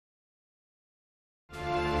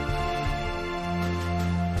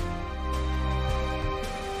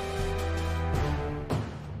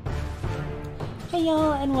Hey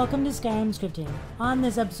y'all, and welcome to Skyrim Scripting. On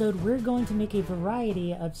this episode, we're going to make a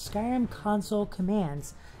variety of Skyrim console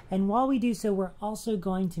commands, and while we do so, we're also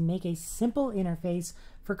going to make a simple interface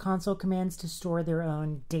for console commands to store their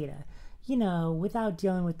own data. You know, without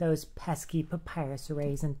dealing with those pesky papyrus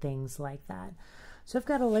arrays and things like that. So I've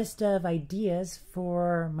got a list of ideas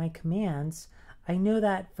for my commands. I know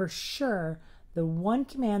that for sure the one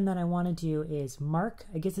command that I want to do is mark,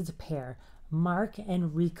 I guess it's a pair, mark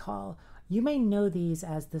and recall. You may know these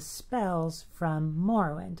as the spells from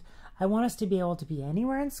Morrowind. I want us to be able to be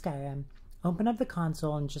anywhere in Skyrim, open up the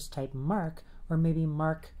console and just type mark, or maybe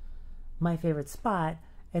mark my favorite spot,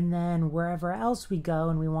 and then wherever else we go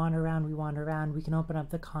and we wander around, we can open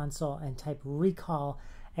up the console and type recall,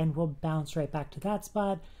 and we'll bounce right back to that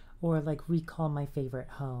spot, or like recall my favorite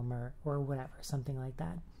home, or whatever, something like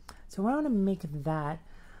that. So I want to make that.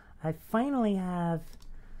 I finally have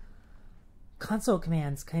console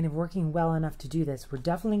commands kind of working well enough to do this. We're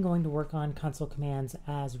definitely going to work on console commands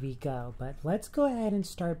as we go, but let's go ahead and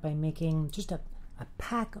start by making just a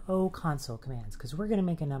pack O console commands, because we're going to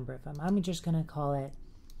make a number of them. I'm just going to call it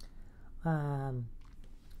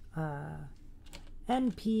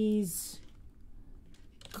MP's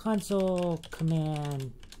console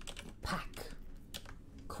command pack.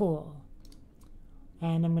 Cool.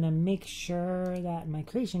 And I'm going to make sure that my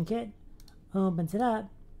creation kit opens it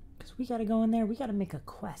up, because we got to go in there, we got to make a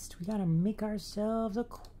quest. We got to make ourselves a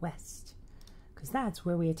quest, because that's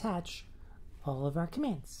where we attach all of our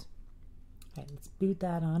commands. All right, let's boot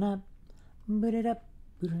that on up. Boot it up,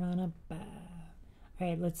 boot it on up. All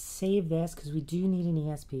right, let's save this, because we do need an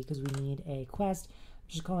ESP, because we need a quest. I'm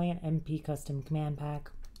just calling it MP custom command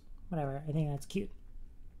pack. Whatever, I think that's cute.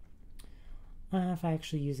 If I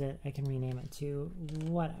actually use it, I can rename it to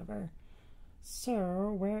whatever.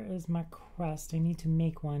 So, where is my quest? I need to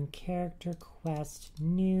make one. Character quest,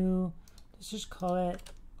 new. Let's just call it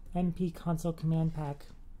MP console command pack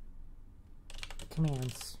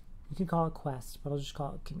commands. You can call it quest, but I'll just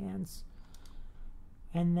call it commands.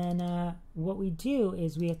 And then what we do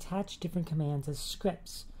is we attach different commands as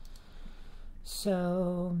scripts.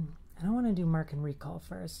 So, I don't want to do mark and recall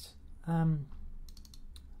first.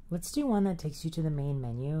 Let's do one that takes you to the main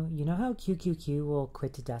menu. You know how QQQ will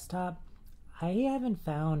quit to desktop? I haven't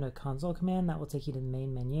found a console command that will take you to the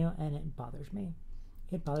main menu, and it bothers me.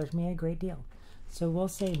 It bothers me a great deal. So we'll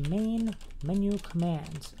say main menu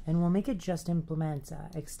command, and we'll make it just implement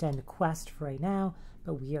extend quest for right now,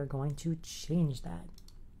 but we are going to change that.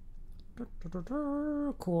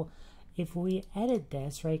 Cool. If we edit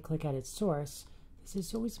this, right click edit source, this is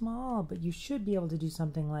so small, but you should be able to do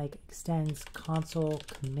something like extends console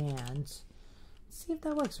commands. See if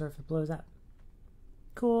that works or if it blows up.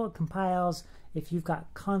 Cool, it compiles. If you've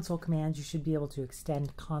got console commands, you should be able to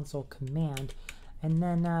extend console command. And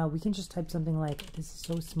then we can just type something like, this is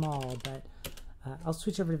so small, but I'll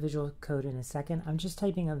switch over to visual code in a second. I'm just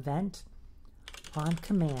typing event on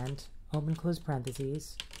command, open close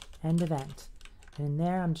parentheses, end event. And in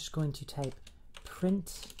there, I'm just going to type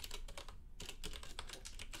print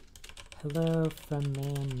hello from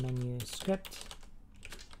main menu script.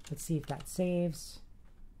 Let's see if that saves.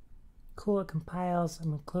 Cool, it compiles. I'm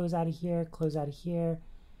going to close out of here,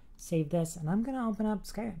 save this, and I'm going to open up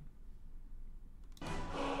Skyrim.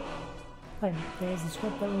 Okay, there's the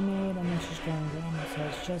script that we made, and it's just going down. So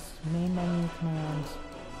it's just main menu command,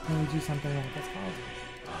 and we do something like this, guys.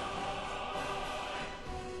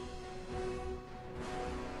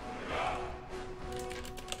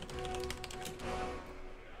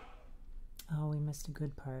 Oh, we missed a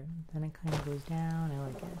good part. Then it kind of goes down. I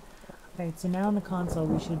like it. Alright, so now on the console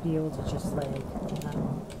we should be able to just like,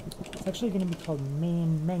 it's actually going to be called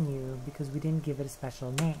main menu because we didn't give it a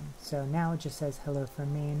special name. So now it just says hello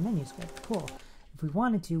from main menu script. Cool. If we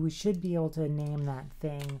wanted to, we should be able to name that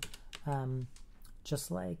thing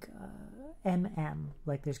just like MM.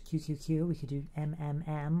 Like there's QQQ, we could do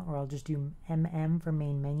MMM, or I'll just do MM for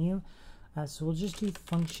main menu. So we'll just do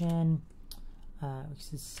function,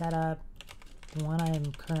 which is setup. The one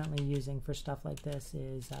I'm currently using for stuff like this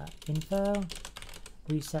is info,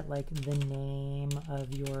 where you set like the name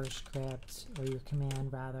of your script, or your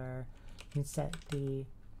command rather. You can set the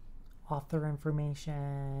author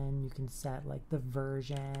information, you can set like the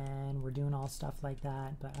version, we're doing all stuff like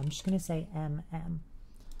that, but I'm just going to say MM.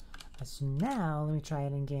 So now, let me try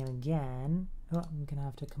it in game again. Oh, I'm going to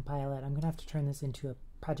have to compile it. I'm going to have to turn this into a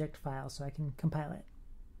project file so I can compile it.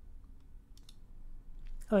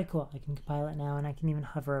 Okay, cool. I can compile it now, and I can even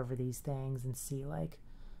hover over these things and see like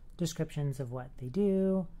descriptions of what they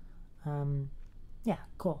do. Yeah,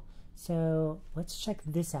 cool. So let's check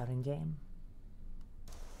this out in game.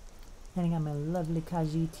 And I got my lovely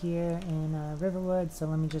Khajiit here in Riverwood, so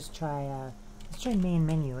let me just try, let's try main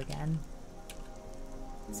menu again.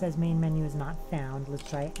 It says main menu is not found. Let's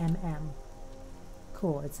try MM.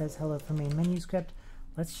 Cool, it says hello from main menu script.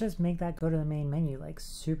 Let's just make that go to the main menu like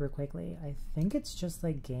super quickly. I think it's just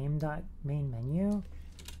like game.main menu.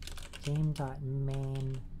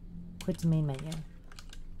 Game.main, quit to main menu.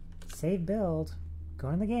 Save build, go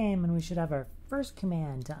in the game, and we should have our first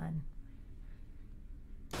command done.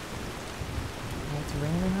 It's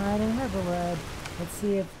raining hard in Riverwood. Let's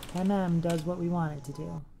see if MM does what we want it to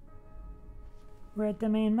do. We're at the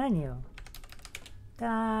main menu.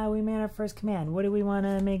 We made our first command. What do we want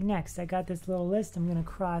to make next? I got this little list. I'm going to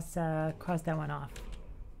cross that one off.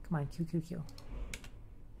 Come on, QQQ. Did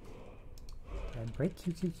I break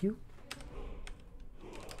QQQ?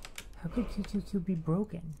 How could QQQ be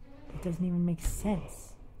broken? It doesn't even make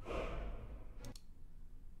sense. I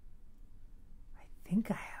think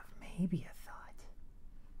I have maybe a thought.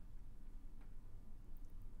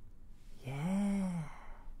 Yeah.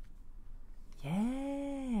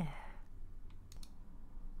 Yeah.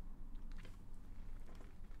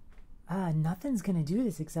 Nothing's gonna do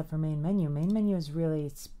this except for main menu. Main menu is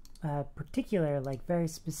really particular, like very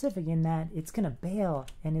specific in that it's gonna bail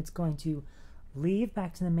and it's going to leave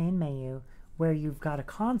back to the main menu where you've got a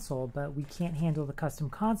console, but we can't handle the custom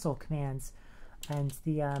console commands, and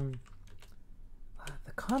the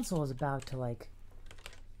console is about to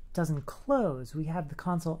doesn't close. We have the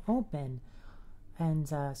console open, and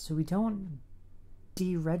so we don't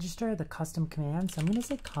deregister the custom commands. So I'm gonna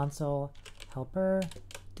say console helper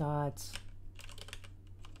dot,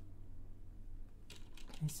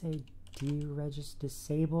 can I say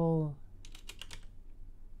disable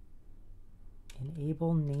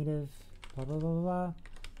enable native blah blah blah blah.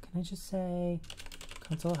 Can I just say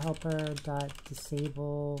console helper dot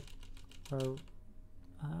disable or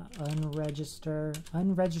unregister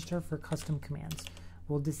for custom commands?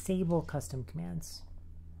 We'll disable custom commands.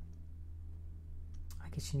 I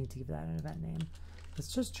guess you need to give that an event name.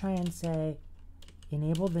 Let's just try and say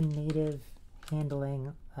enable the native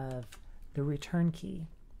handling of the return key.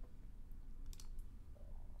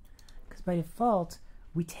 Because by default,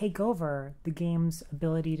 we take over the game's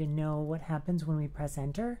ability to know what happens when we press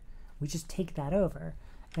enter. We just take that over.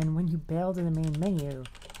 And when you bail to the main menu,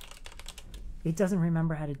 it doesn't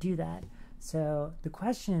remember how to do that. So the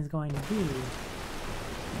question is going to be,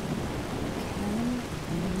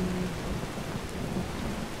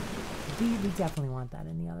 we definitely want that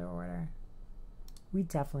in the other order. We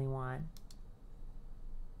definitely want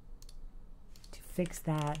to fix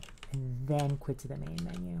that and then quit to the main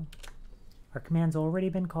menu. Our command's already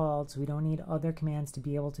been called, so we don't need other commands to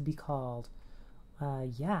be able to be called.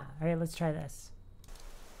 Yeah, alright, let's try this.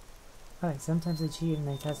 Alright, sometimes I cheat and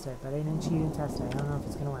I test it, but I didn't cheat and test it. I don't know if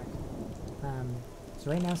it's gonna work.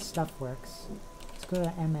 So right now stuff works. Let's go to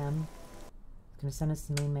MM. It's gonna send us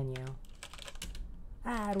to the main menu.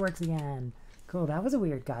 Ah, it works again. Cool, that was a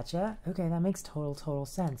weird gotcha. Okay, that makes total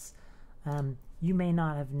sense. You may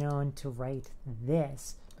not have known to write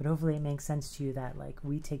this, but hopefully it makes sense to you that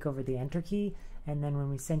we take over the enter key, and then when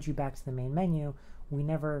we send you back to the main menu, we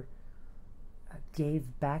never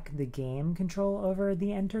gave back the game control over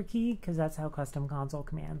the enter key, because that's how custom console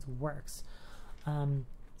commands works. So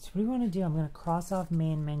what do we want to do? I'm going to cross off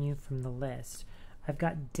main menu from the list. I've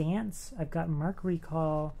got dance, I've got mark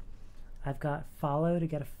recall, I've got follow to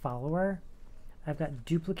get a follower, I've got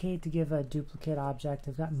duplicate to give a duplicate object,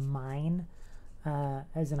 I've got mine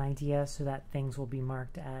as an idea so that things will be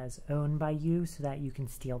marked as owned by you so that you can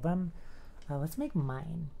steal them. Let's make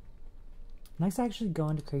mine. Next, I actually go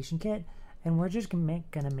into creation kit, and we're just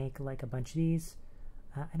gonna make like a bunch of these.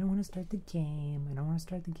 I don't want to start the game.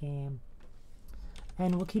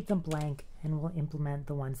 And we'll keep them blank, and we'll implement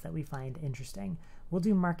the ones that we find interesting. We'll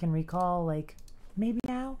do mark and recall maybe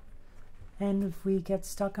now. And if we get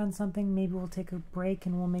stuck on something, maybe we'll take a break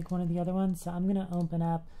and we'll make one of the other ones. So I'm gonna open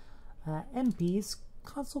up MP's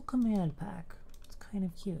console command pack. It's kind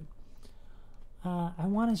of cute. I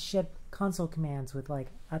want to ship console commands with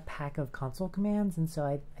a pack of console commands, and so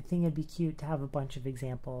I think it'd be cute to have a bunch of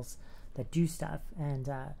examples that do stuff, and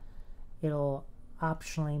it'll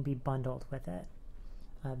optionally be bundled with it.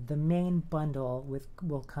 The main bundle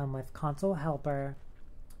will come with console helper,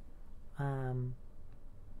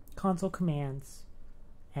 console commands,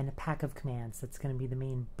 and a pack of commands. That's going to be the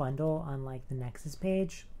main bundle on the Nexus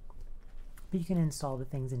page. But you can install the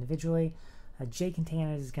things individually.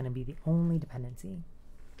 JContainers is going to be the only dependency.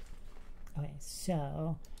 Okay,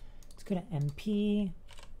 so let's go to MP.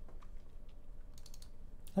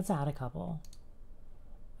 Let's add a couple.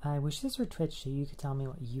 I wish this were Twitch so you could tell me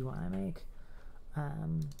what you want to make.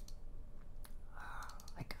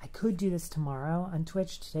 I could do this tomorrow on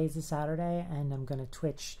Twitch. Today's a Saturday, and I'm going to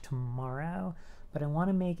Twitch tomorrow. But I want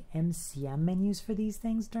to make MCM menus for these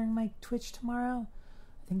things during my Twitch tomorrow.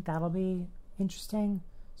 I think that'll be interesting.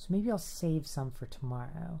 So maybe I'll save some for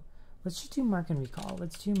tomorrow. Let's just do mark and recall.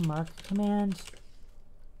 Let's do mark command.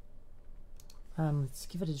 Let's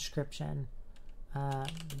give it a description.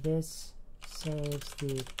 This saves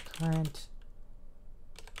the current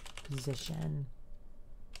position,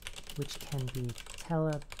 which can be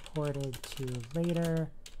teleported to later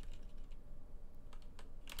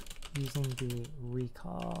using the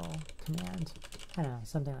recall command. I don't know,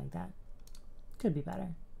 something like that. Could be better.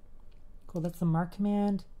 Cool, that's the mark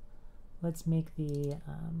command. Let's make the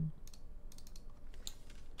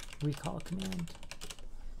recall command.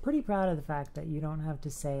 Pretty proud of the fact that you don't have to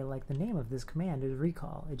say like the name of this command is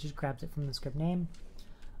recall. It just grabs it from the script name.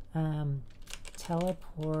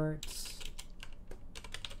 Teleport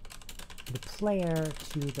the player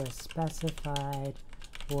to the specified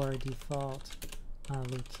or default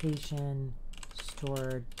location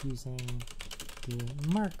stored using the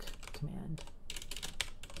mark command.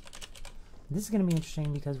 This is going to be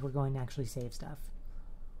interesting because we're going to actually save stuff.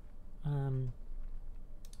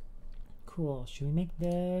 Cool. Should we make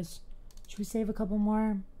this? Should we save a couple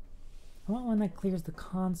more? I want one that clears the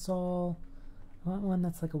console. I want one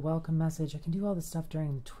that's like a welcome message. I can do all this stuff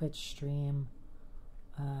during the Twitch stream.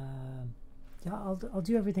 Yeah, I'll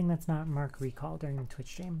do everything that's not mark recall during the Twitch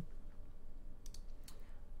stream.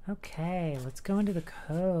 Okay, let's go into the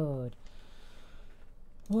code.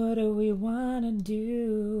 What do we want to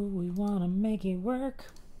do? We want to make it work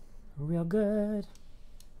real good.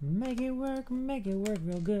 Make it work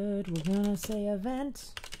real good. We're gonna say event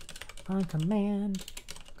on command,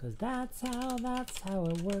 cause that's how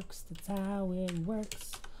it works. That's how it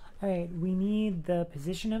works. Alright, we need the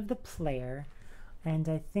position of the player, and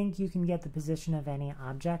I think you can get the position of any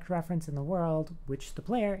object reference in the world, which the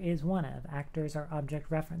player is one of. Actors are object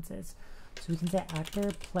references. So we can say actor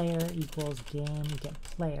player equals game get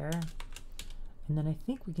player, and then I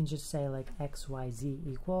think we can just say like XYZ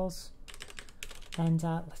equals. And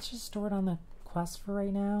let's just store it on the quest for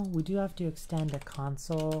right now. We do have to extend a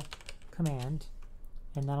console command,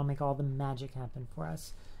 and that'll make all the magic happen for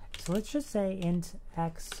us. So let's just say int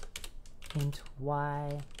x, int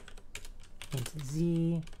y, int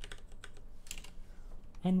z,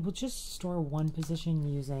 and we'll just store one position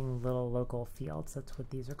using little local fields. That's what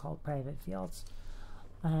these are called, private fields.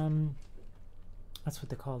 That's what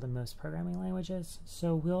they're called in most programming languages.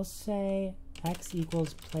 So we'll say x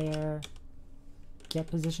equals player get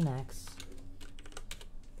position x,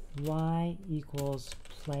 y equals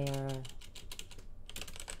player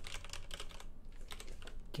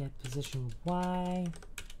get position y,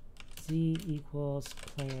 z equals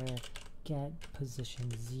player get position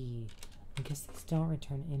z. I guess these don't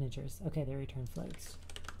return integers. Okay, they return floats.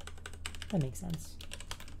 That makes sense.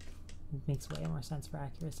 It makes way more sense for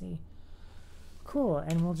accuracy. Cool,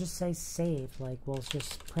 and we'll just say save. Like, we'll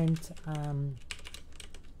just print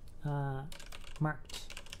marked.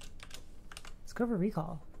 Let's go over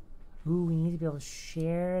recall. Ooh, we need to be able to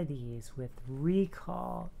share these with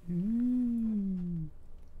recall. Ooh.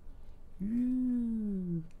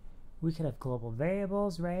 Ooh. We could have global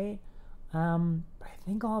variables, right? But I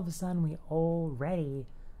think all of a sudden we already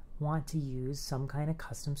want to use some kind of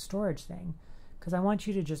custom storage thing, because I want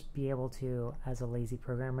you to just be able to, as a lazy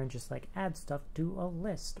programmer, just like add stuff to a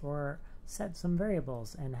list or set some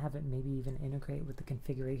variables and have it maybe even integrate with the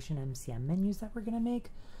configuration MCM menus that we're going to make.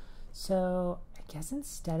 So I guess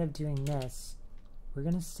instead of doing this, we're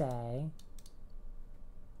going to say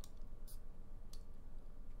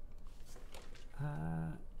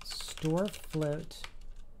store float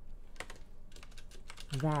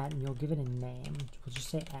that, and you'll give it a name. We'll just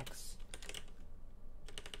say x.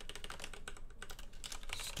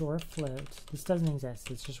 Store float. This doesn't exist.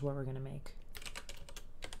 It's just what we're going to make.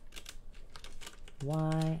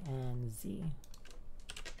 Y and Z.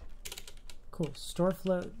 Cool. Store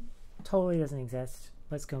float totally doesn't exist.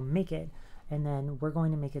 Let's go make it. And then we're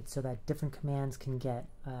going to make it so that different commands can get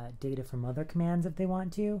data from other commands if they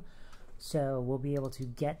want to. So we'll be able to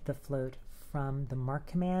get the float from the mark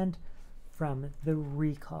command from the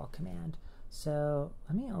recall command. So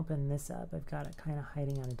let me open this up. I've got it kind of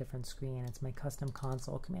hiding on a different screen. It's my custom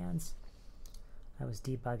console commands. I was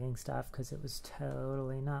debugging stuff because it was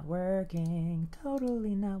totally not working.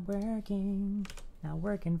 Totally not working. Not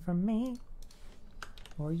working for me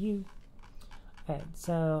or you. Alright,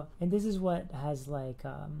 so, and this is what has like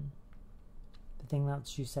the thing that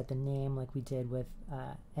lets you set the name like we did with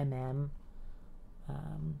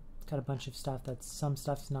got a bunch of stuff some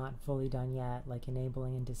stuff's not fully done yet, like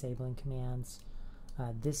enabling and disabling commands.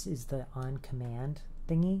 this is the on command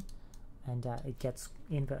thingy, and it gets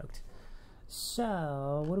invoked.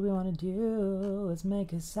 So what do we want to do? Let's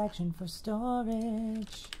make a section for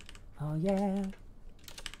storage. Oh yeah.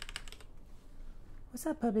 What's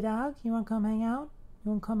up, puppy dog? You want to come hang out?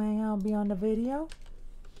 You want to come hang out and be on the video?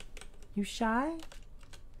 You shy?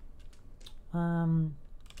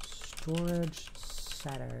 Storage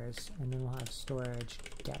setters, and then we'll have storage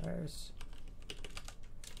getters.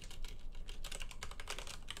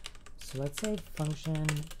 So let's say function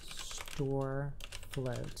store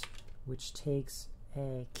float, which takes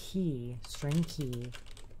a key, string key,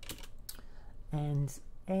 and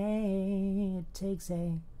it takes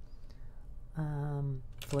a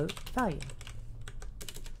float value.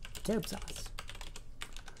 Dope sauce.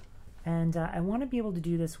 And I want to be able to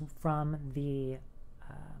do this from the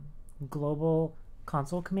global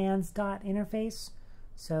console commands dot interface.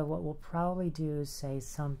 So what we'll probably do is say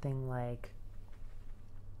something like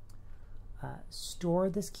store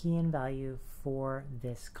this key and value for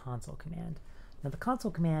this console command. Now the console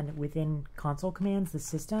command within console commands, the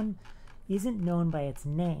system, isn't known by its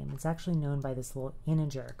name. It's actually known by this little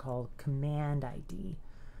integer called command ID.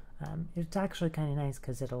 It's actually kind of nice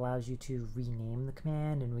because it allows you to rename the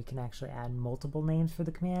command, and we can actually add multiple names for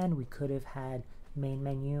the command. We could have had main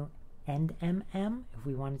menu and MM if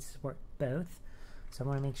we wanted to support both. So I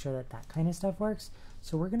want to make sure that that kind of stuff works.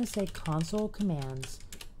 So we're going to say console commands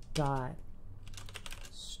dot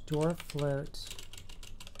store float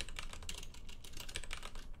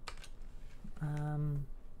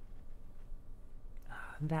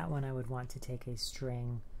that one I would want to take a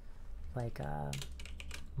string like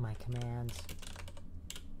my command.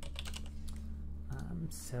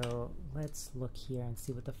 So let's look here and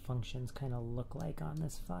see what the functions kind of look like on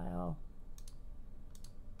this file.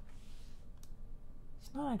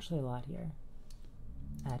 It's not actually a lot here.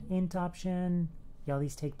 Add int option. Yeah,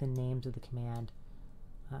 these take the names of the command.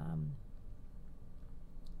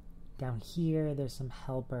 Down here there's some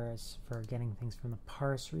helpers for getting things from the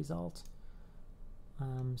parse result.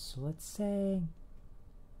 So let's say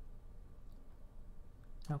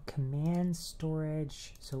now command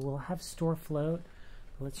storage, so we'll have store float,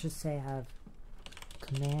 but let's just say have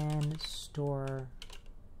command store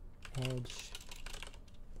edge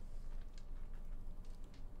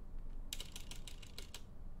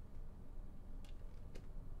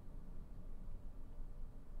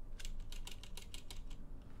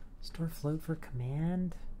store float for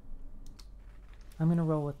command. I'm gonna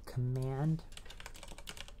roll with command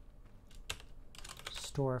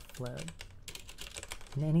store float.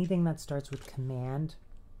 And anything that starts with command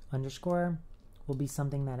underscore will be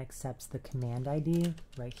something that accepts the command ID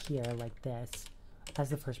right here, like this, as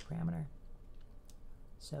the first parameter.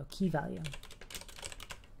 So key value.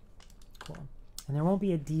 Cool. And there won't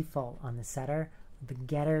be a default on the setter. The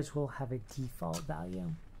getters will have a default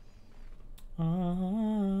value.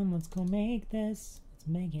 Let's go make this. Let's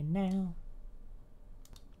make it now.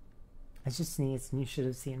 I just sneezed and you should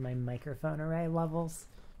have seen my microphone array levels.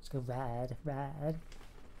 Just go rad, rad.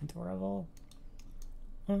 Adorable.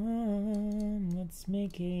 Let's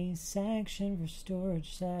make a section for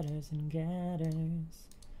storage setters and getters.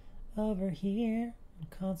 Over here in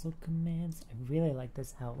console commands. I really like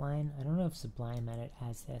this outline. I don't know if Sublime Edit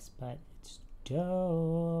has this, but it's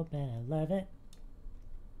dope and I love it.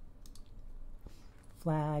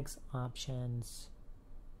 Flags, options,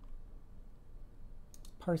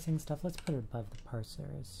 parsing stuff. Let's put it above the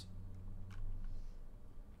parsers.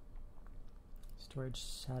 Storage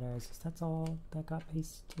setters, that's all that got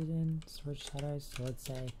pasted in. Storage setters, so let's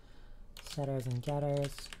say setters and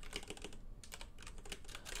getters.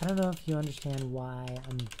 I don't know if you understand why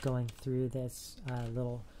I'm going through this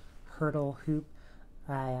little hurdle hoop.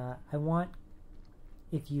 I want,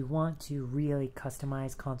 if you want to really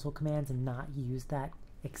customize console commands and not use that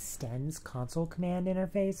extends console command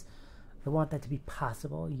interface, I want that to be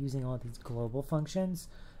possible using all these global functions.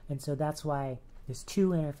 And so that's why there's two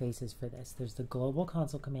interfaces for this. There's the global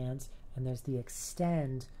console commands and there's the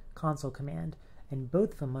extend console command. And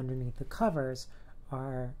both of them underneath the covers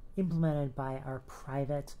are implemented by our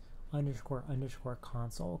private underscore underscore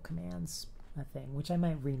console commands thing, which I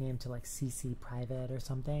might rename to like CC private or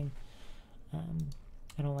something.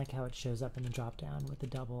 I don't like how it shows up in the drop down with the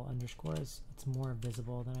double underscores. It's more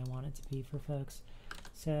visible than I want it to be for folks.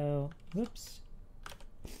 So, whoops.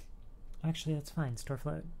 Actually, that's fine. Store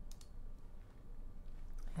float.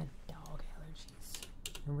 I had dog allergies.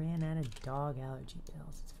 I ran out of dog allergy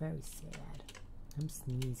pills. It's very sad. I'm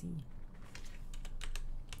sneezy.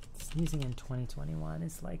 Sneezing in 2021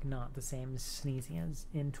 is like not the same as sneezing as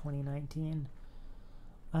in 2019.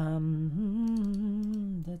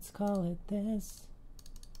 Let's call it this.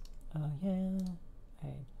 Oh yeah.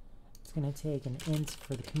 Alright. It's going to take an int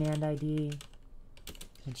for the command ID.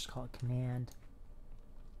 And just call it command.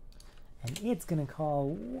 And it's going to call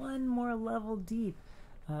one more level deep.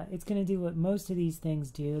 It's going to do what most of these things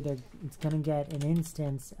do. It's going to get an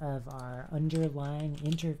instance of our underlying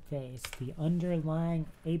interface, the underlying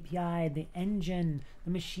API, the engine,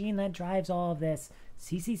 the machine that drives all of this.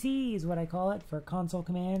 CCC is what I call it for console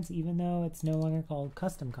commands, even though it's no longer called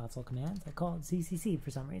custom console commands. I call it CCC for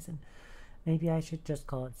some reason. Maybe I should just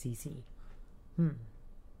call it CC.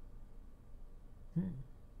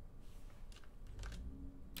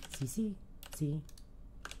 CC, C,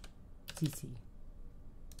 CC.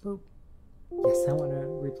 Boop. Yes, I want to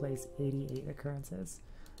replace 88 occurrences.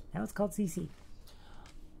 Now it's called CC.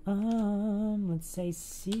 Let's say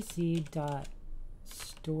cc dot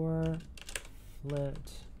store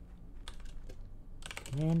float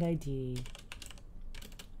command ID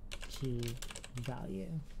key value.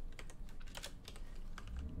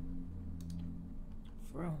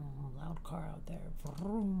 Vroom, loud car out there.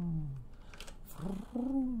 Vroom,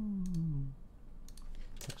 vroom.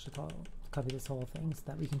 Let's actually copy this whole thing so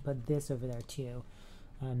that we can put this over there too.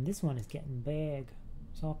 This one is getting big.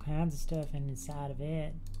 There's all kinds of stuff inside of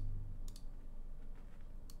it.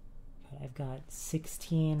 But I've got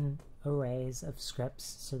 16 arrays of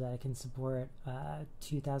scripts so that I can support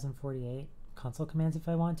 2048 console commands if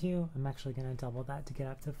I want to. I'm actually going to double that to get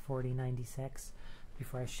up to 4096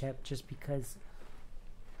 before I ship, just because,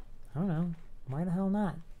 I don't know, why the hell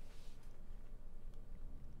not?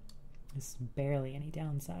 There's barely any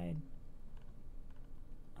downside.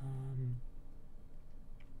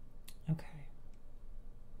 Okay.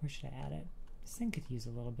 Where should I add it? This thing could use a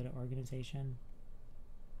little bit of organization.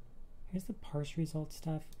 Here's the parse result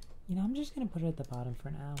stuff. You know, I'm just going to put it at the bottom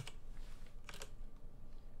for now.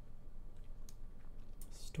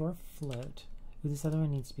 Store float. Ooh, this other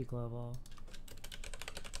one needs to be global.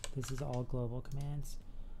 This is all global commands.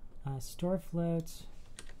 Store float.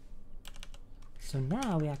 So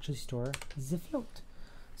now we actually store the float.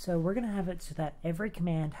 So we're going to have it so that every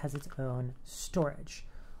command has its own storage.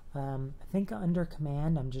 I think under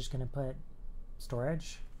command, I'm just going to put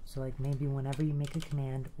storage. So like maybe whenever you make a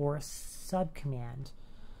command or a sub-command,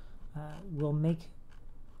 we'll make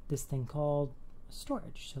this thing called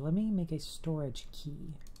storage. So let me make a storage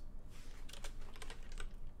key.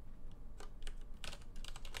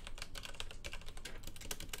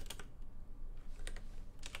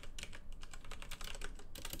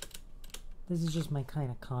 This is just my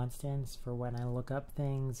kind of constants for when I look up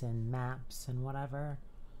things and maps and whatever.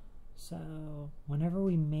 So whenever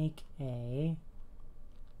we make it's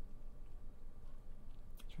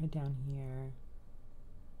right down here,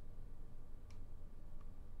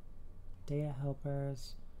 data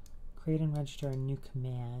helpers, create and register a new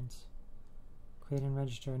command, create and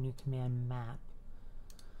register a new command map.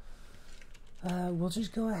 We'll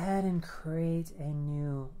just go ahead and create a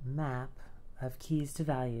new map of keys to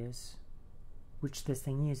values, which this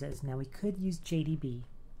thing uses. Now we could use JDB,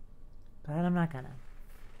 but I'm not gonna.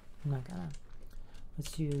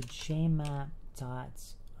 Let's do jmap dot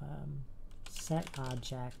set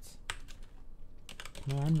object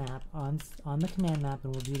command map on the command map,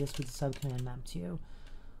 and we'll do this with the sub command map too.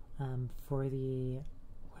 For the,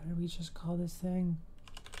 what did we just call this thing?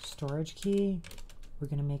 Storage key. We're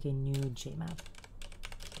gonna make a new jmap.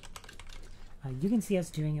 You can see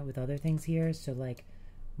us doing it with other things here. So like,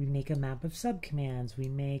 we make a map of subcommands, we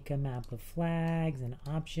make a map of flags and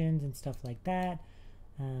options and stuff like that.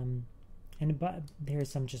 And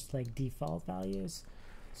there's some just like default values.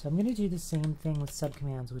 So I'm going to do the same thing with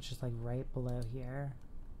subcommands, which is like right below here.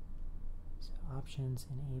 So options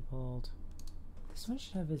enabled. This one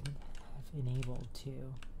should have enabled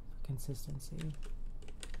too, for consistency.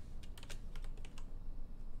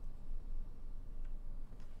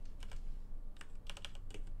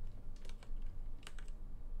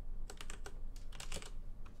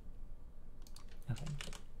 Okay.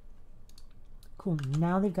 Cool,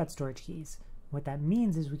 now they've got storage keys. What that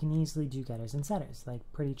means is we can easily do getters and setters, like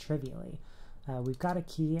pretty trivially. We've got a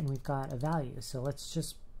key and we've got a value, so let's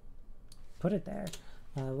just put it there.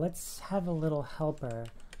 Let's have a little helper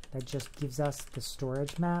that just gives us the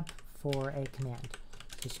storage map for a command.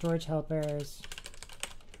 So storage helpers,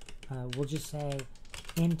 we'll just say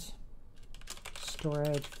int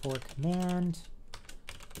storage for command,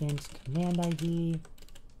 int command ID,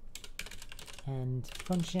 and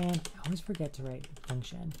function. I always forget to write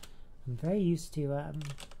function. I'm very used to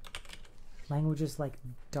languages like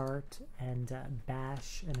Dart and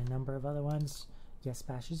Bash and a number of other ones. Yes,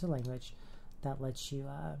 Bash is a language that lets you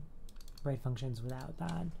write functions without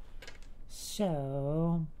that.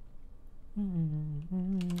 So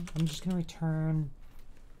I'm just going to return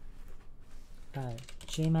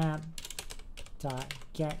jmap dot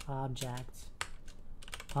get object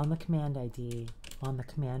on the command ID. On the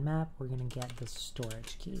command map, we're going to get the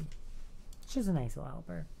storage key, which is a nice little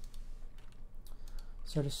helper.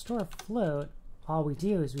 So to store a float, all we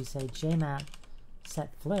do is we say jmap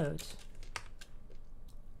set float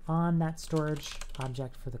on that storage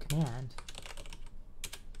object for the command.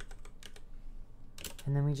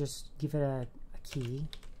 And then we just give it a key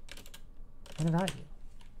and a value.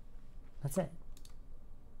 That's it.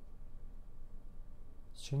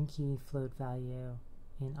 String key float value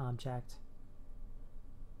in object.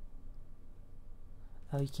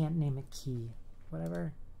 Oh, you can't name it key.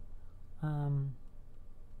 Whatever.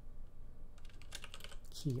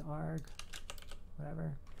 Key arg.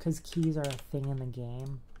 Whatever. Because keys are a thing in the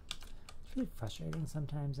game. It's really frustrating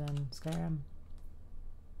sometimes in Skyrim.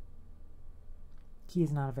 Key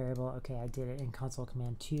is not a variable. Okay, I did it in console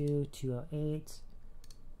command 208.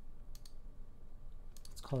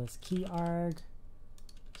 Let's call this key arg.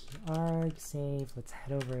 Key arg, save. Let's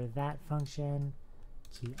head over to that function.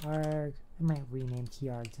 Key arg. I might rename key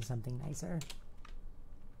arg to something nicer.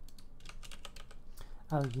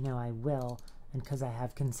 Oh, you know, I will. And because I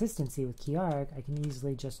have consistency with key arg, I can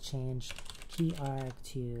easily just change key arg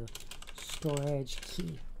to storage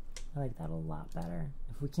key. I like that a lot better.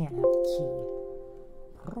 If we can't have key.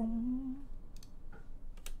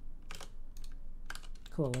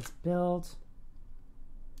 Cool, let's build.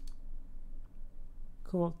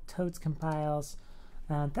 Cool, totes compiles.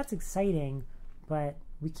 That's exciting, but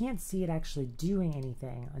we can't see it actually doing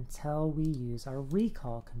anything until we use our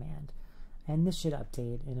recall command. And this should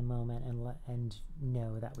update in a moment and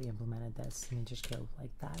know that we implemented this. Let me just go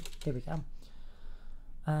like that. There we go.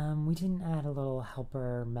 We didn't add a little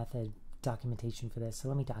helper method documentation for this, so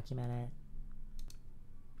let me document it.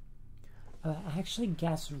 I actually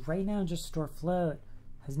guess right now just store float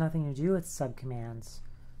has nothing to do with subcommands.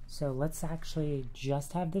 So let's actually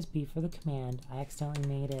just have this be for the command. I accidentally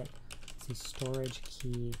made it, let's see, storage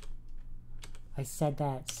key. I said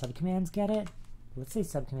that subcommands get it. Let's say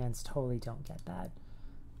subcommands totally don't get that.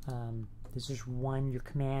 There's just one, your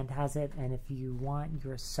command has it, and if you want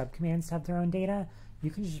your subcommands to have their own data, you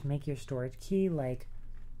can just make your storage key like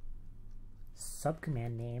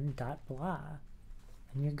subcommand name dot blah,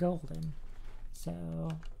 and you're golden. So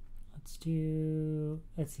let's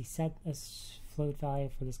see, set a float value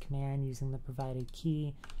for this command using the provided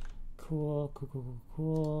key. Cool.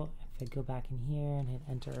 If I go back in here and hit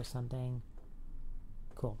enter or something,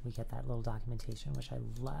 cool, we get that little documentation, which I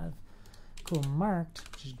love. Cool, marked,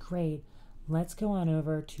 which is great. Let's go on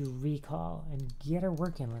over to recall and get her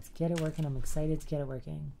working. Let's get it working. I'm excited to get it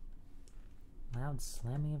working. Loud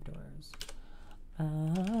slamming of doors.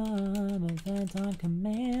 Event on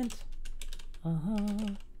command. I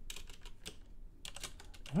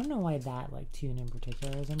don't know why that like tune in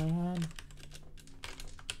particular is in my head.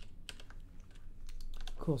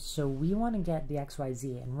 Cool, so we want to get the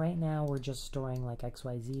XYZ, and right now we're just storing like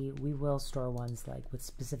XYZ. We will store ones like with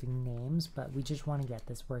specific names, but we just want to get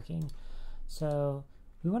this working. So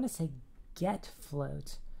we want to say get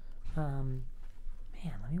float. Man,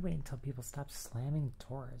 let me wait until people stop slamming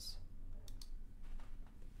doors.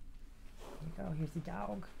 Here we go, here's the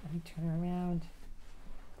dog. Let me turn her around.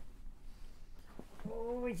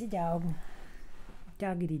 Oh, it's a dog.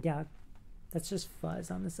 Doggity dog. That's just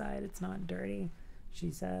fuzz on the side, it's not dirty.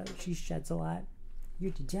 She sheds a lot.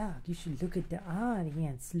 You're the dog. You should look at the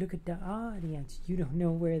audience. Look at the audience. You don't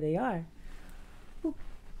know where they are. Ooh,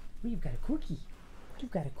 you've got a cookie.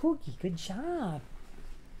 You've got a cookie. Good job.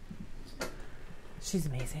 She's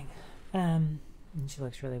amazing. And she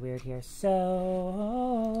looks really weird here.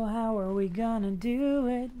 So, how are we gonna do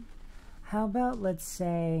it? How about, let's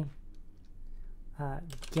say,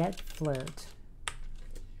 get float.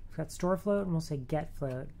 We've got store float, and we'll say get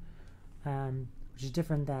float. Which is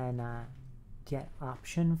different than get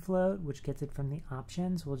option float, which gets it from the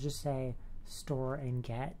options. We'll just say store and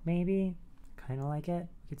get, maybe. Kind of like it.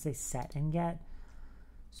 We could say set and get.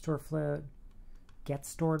 Store float, get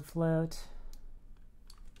stored float.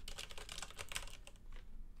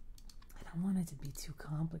 I don't want it to be too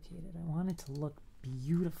complicated. I want it to look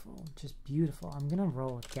beautiful, just beautiful. I'm gonna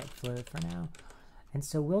roll with get float for now. And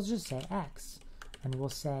so we'll just say x, and we'll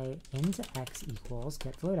say int x equals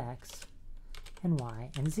get float x, and y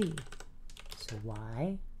and z. So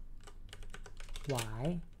y,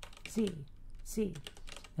 z.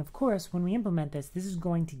 And of course, when we implement this, this is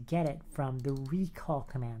going to get it from the recall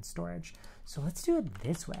command storage. So let's do it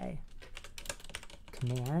this way.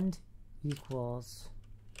 Command equals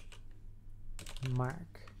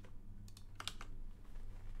mark.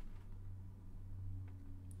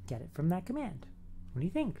 get it from that command. What do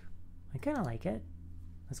you think? I kind of like it.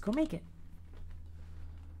 Let's go make it.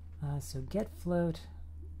 So get float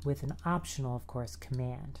with an optional, of course,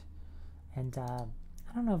 command. And I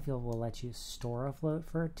don't know if it will let you store a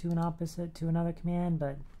float to an opposite to another command,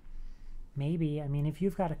 but maybe. I mean, if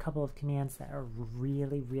you've got a couple of commands that are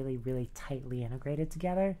really, really, really tightly integrated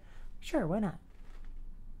together, sure, why not?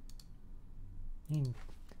 I mean,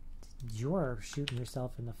 you're shooting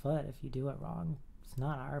yourself in the foot if you do it wrong. It's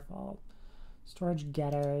not our fault. Storage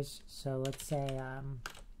getters. So let's say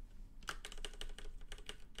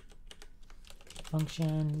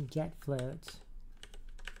function get float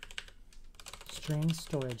string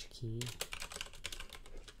storage key,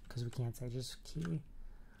 because we can't say just key.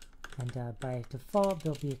 And by default,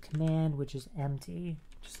 there'll be a command which is empty,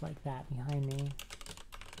 just like that behind me.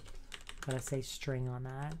 Gotta say string on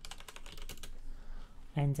that.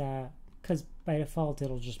 And because by default,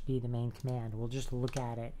 it'll just be the main command. We'll just look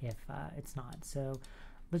at it if it's not. So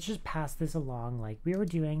let's just pass this along like we were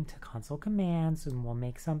doing to console commands, and we'll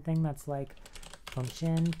make something that's like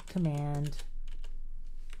function command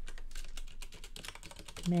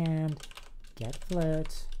get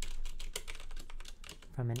float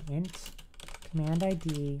from an int command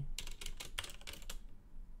ID,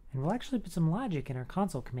 and we'll actually put some logic in our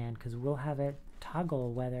console command because we'll have it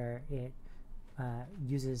toggle whether it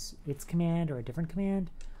uses its command or a different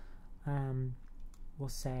command. We'll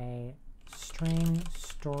say string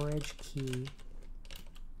storage key,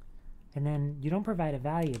 and then you don't provide a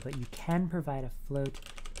value, but you can provide a float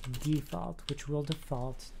default, which will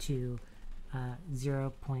default to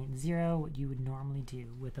 0.0, what you would normally do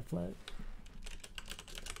with a float.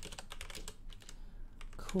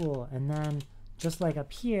 Cool. And then just like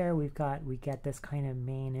up here, we get this kind of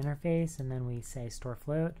main interface, and then we say store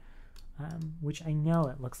float, which I know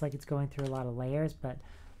it looks like it's going through a lot of layers, but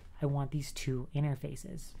I want these two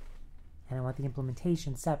interfaces, and I want the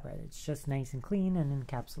implementation separate. It's just nice and clean and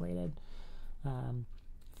encapsulated.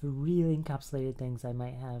 For really encapsulated things, I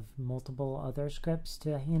might have multiple other scripts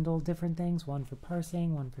to handle different things, one for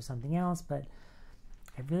parsing, one for something else, but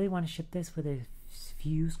I really want to ship this with as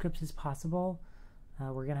few scripts as possible.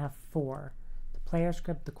 We're going to have 4. The player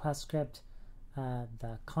script, the quest script,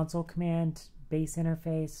 the console command base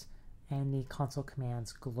interface, and the console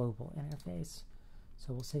commands global interface.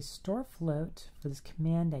 So we'll say store float for this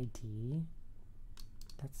command ID.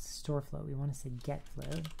 That's store float. We want to say get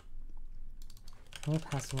float. And we'll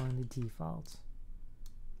pass along the default. So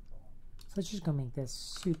let's just go make this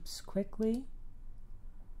soups quickly.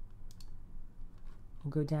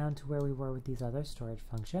 We'll go down to where we were with these other storage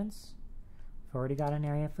functions. We've already got an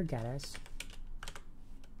area for getters.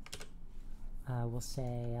 We'll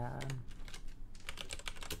say,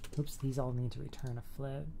 oops, these all need to return a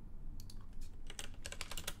float.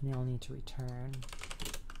 And they all need to return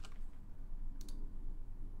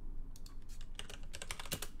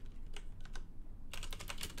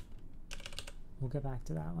we'll get back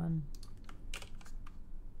to that one.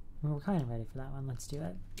 We're kind of ready for that one. Let's do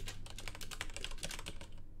it.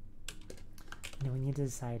 And then we need to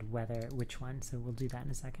decide which one, so we'll do that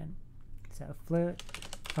in a second. So float,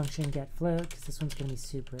 function get float, because this one's going to be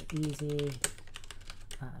super easy.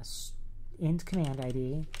 Int command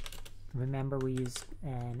ID. Remember, we use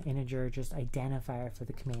an integer just identifier for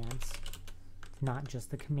the commands, not just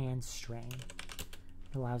the command string.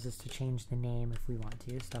 It allows us to change the name if we want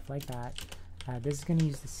to, stuff like that. This is going to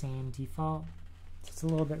use the same default. It's a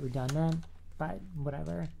little bit redundant, but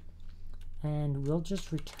whatever. And we'll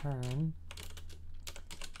just return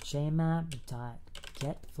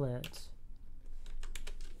jmap.getFloat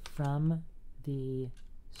from the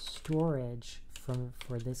storage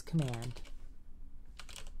for this command.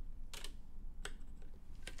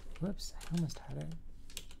 Whoops, I almost had it.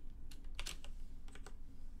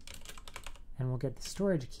 And we'll get the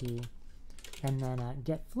storage key. And then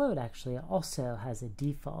getFloat actually also has a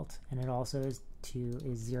default, and it also is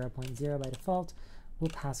 0.0 by default.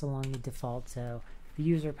 We'll pass along the default, so if the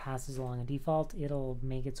user passes along a default, it'll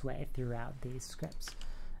make its way throughout these scripts.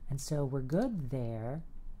 And so we're good there.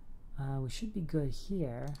 We should be good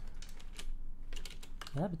here.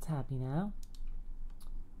 Yep, it's happy now.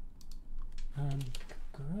 Good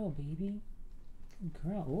girl, baby. Good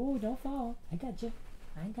girl. Oh, don't fall. I got you.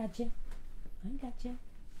 I got you. I got you.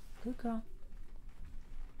 Good girl.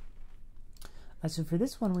 So for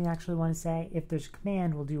this one, we actually want to say if there's a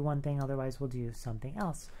command, we'll do one thing, otherwise we'll do something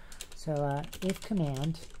else. So if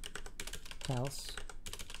command, else,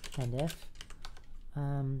 and if.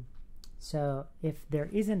 So if there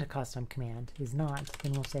isn't a custom command, is not,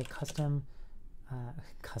 then we'll say custom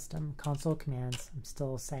console commands. I'm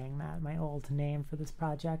still saying that, my old name for this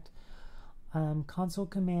project. Console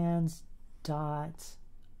commands dot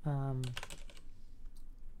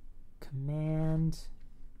command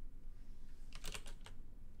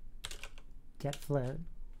get float,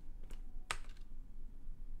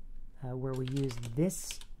 where we use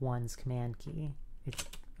this one's command key, its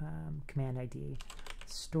command ID,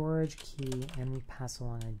 storage key, and we pass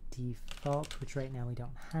along a default, which right now we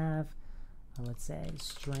don't have. Let's say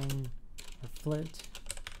string or float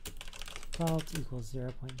default equals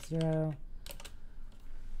 0.0.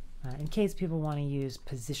 In case people want to use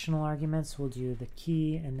positional arguments, we'll do the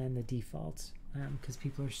key and then the default, because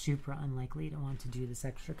people are super unlikely to want to do this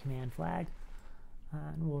extra command flag.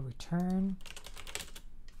 And we'll return.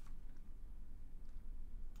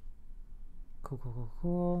 Cool, cool, cool,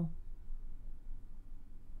 cool.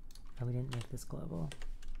 Oh, we didn't make this global.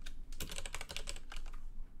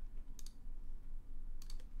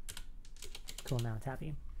 Cool, now it's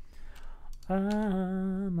happy.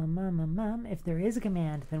 If there is a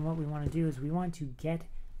command, then what we want to do is we want to get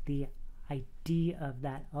the ID of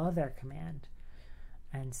that other command.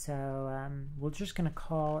 And so we're just going to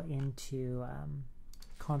call into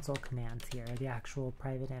console commands here, the actual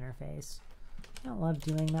private interface. I don't love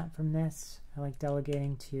doing that from this. I like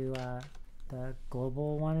delegating to the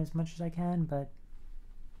global one as much as I can, but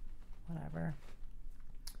whatever.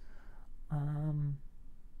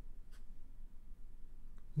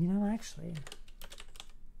 You know, actually,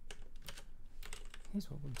 here's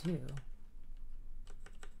what we'll do.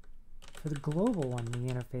 For the global one, the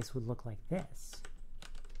interface would look like this.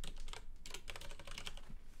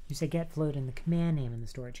 You say get float in the command name and the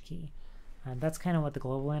storage key. That's kind of what the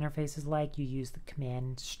global interface is like. You use the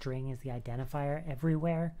command string as the identifier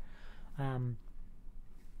everywhere.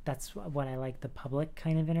 That's what I like the public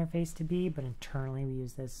kind of interface to be, but internally we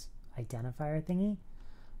use this identifier thingy.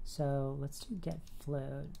 So let's do get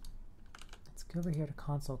float. Let's go over here to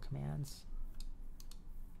console commands.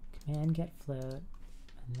 Command get float,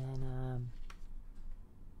 and then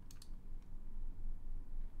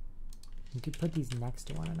you could put these next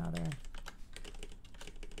to one another.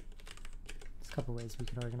 There's a couple ways we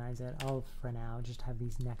could organize it. I'll, for now, just have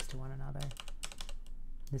these next to one another.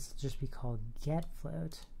 This will just be called get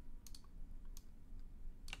float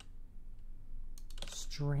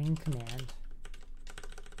string command.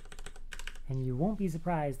 And you won't be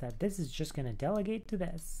surprised that this is just going to delegate to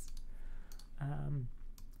this.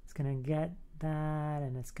 It's going to get that,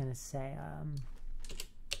 and it's going to say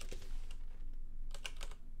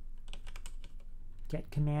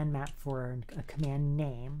get command map for a command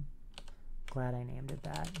name. Glad I named it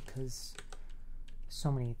that, because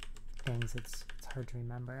so many things it's hard to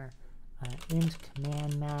remember. Int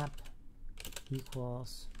command map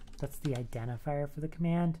equals, that's the identifier for the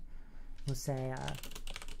command. We'll say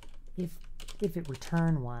if it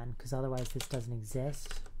return 1, because otherwise this doesn't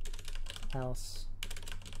exist, else,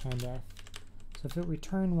 and if. So if it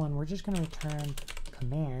return 1, we're just going to return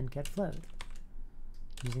command get float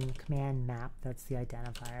using the command map. That's the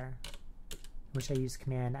identifier. Wish I used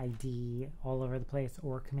command ID all over the place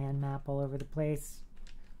or command map all over the place,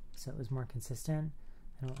 so it was more consistent.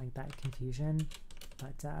 I don't like that confusion,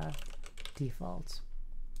 but default.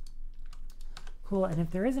 Cool, and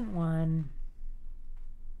if there isn't one,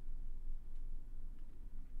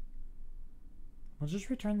 we'll just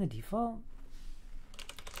return the default.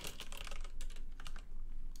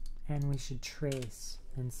 And we should trace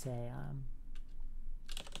and say,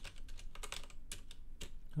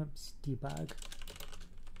 oops, debug.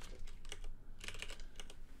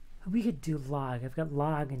 We could do log. I've got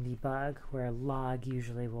log and debug, where log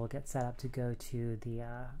usually will get set up to go to the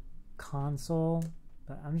console,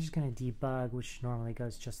 but I'm just going to debug, which normally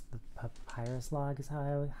goes just the papyrus log is how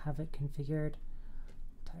I have it configured.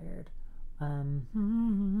 Tired.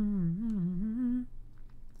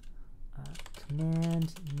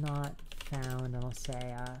 Command not found, and I'll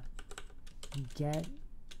say get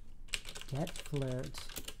float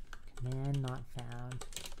command not found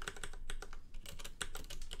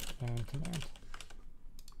and command.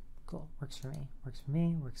 Cool, works for me, works for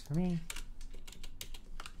me, works for me.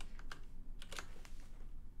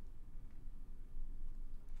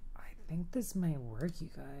 I think this might work, you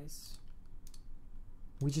guys.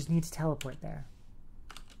 We just need to teleport there.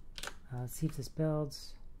 Let's see if this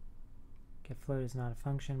builds. Get float is not a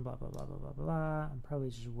function, blah, blah, blah, blah, blah, blah. I'm probably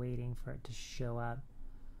just waiting for it to show up.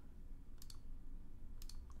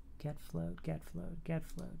 Get float, get float, get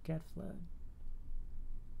float, get float.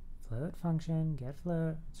 Float function, get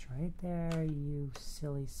float. It's right there, you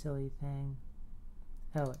silly, silly thing.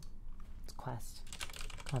 Oh, it's quest.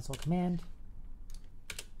 Console command.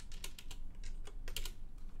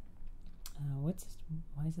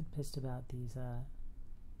 Why is it pissed about these?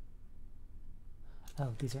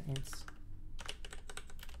 Oh, these are ints.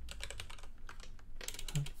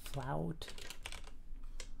 Flout.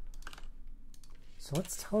 So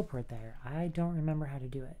let's teleport there. I don't remember how to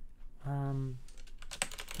do it.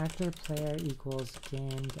 Actor player equals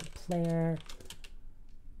game get player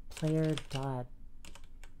dot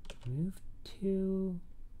move to.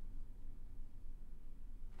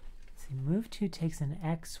 See, move to takes an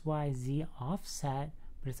XYZ offset,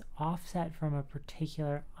 but it's offset from a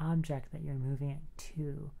particular object that you're moving it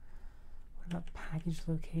to. What about package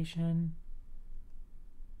location?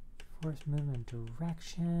 Force movement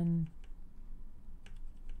direction.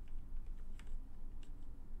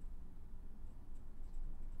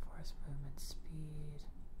 Force movement speed.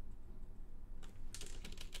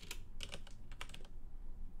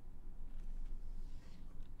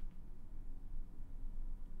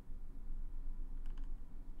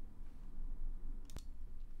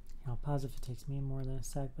 I'll pause if it takes me more than a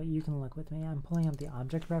sec, but you can look with me. I'm pulling up the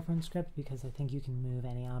object reference script because I think you can move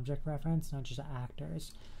any object reference, not just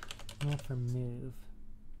actors. I'm going for move.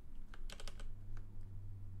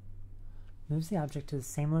 Moves the object to the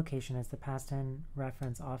same location as the past in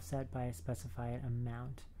reference offset by a specified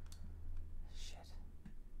amount. Shit.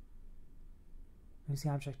 Moves the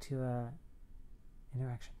object to a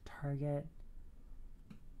interaction target.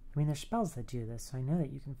 I mean, there's spells that do this, so I know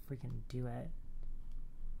that you can freaking do it.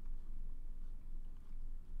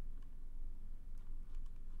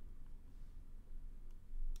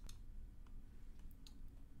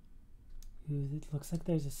 Ooh, it looks like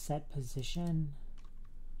there's a set position.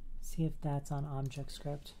 See if that's on object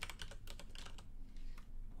script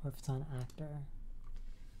or if it's on actor.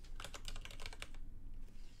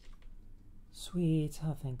 Sweet.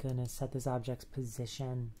 Oh, thank goodness. Set this object's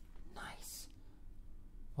position. Nice.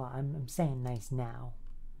 Well, I'm saying nice now.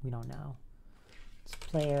 We don't know. It's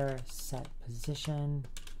player set position.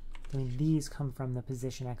 I mean, these come from the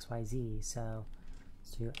position XYZ. So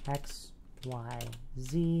let's do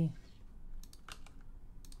XYZ.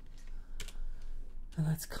 And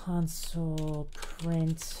let's console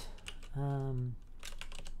print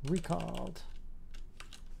recalled.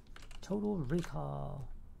 Total recall.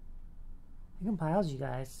 It compiles, you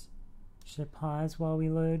guys. Should I pause while we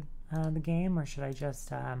load the game, or should I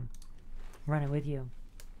just run it with you?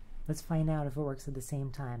 Let's find out if it works at the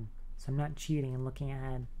same time, so I'm not cheating and looking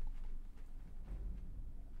ahead.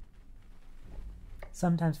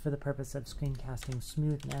 Sometimes for the purpose of screencasting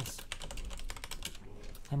smoothness,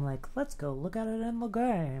 I'm like, let's go look at it in the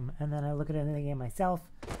game. And then I look at it in the game myself,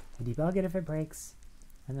 I debug it if it breaks,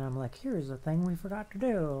 and then I'm like, here's a thing we forgot to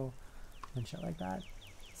do, and shit like that.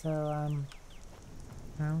 So,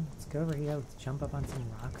 well, let's go over here, let's jump up on some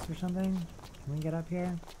rocks or something. Can we get up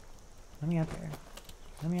here? Let me up here.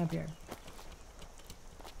 Let me up here.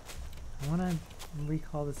 I want to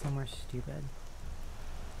recall to somewhere stupid.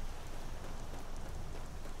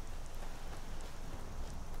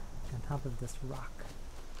 On top of this rock.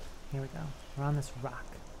 Here we go. We're on this rock.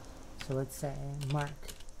 So let's say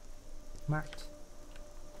marked. Let's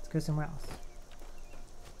go somewhere else.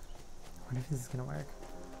 I wonder if this is going to work.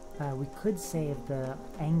 We could save the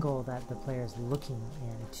angle that the player is looking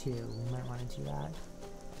in too. We might want to do that.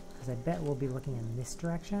 Because I bet we'll be looking in this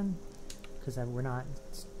direction. Because we're not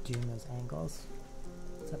doing those angles.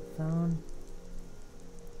 What's up, phone?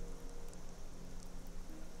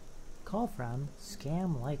 Call from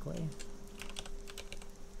scam likely.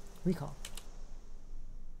 Recall.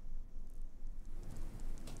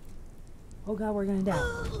 Oh god, we're gonna die.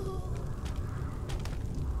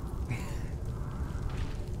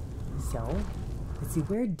 So, let's see,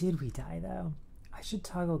 where did we die though? I should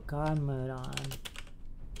toggle God mode on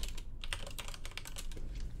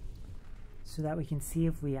so that we can see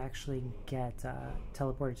if we actually get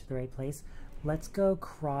teleported to the right place. Let's go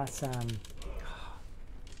cross,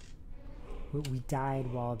 we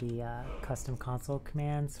died while the custom console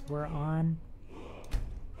commands were on.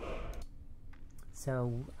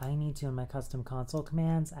 So I need to, in my custom console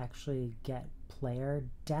commands, actually get player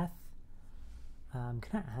death. Can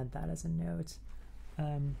I add that as a note?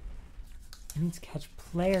 I need to catch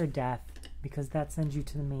player death because that sends you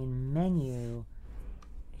to the main menu.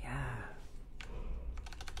 Yeah.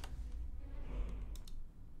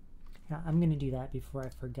 Yeah, I'm going to do that before I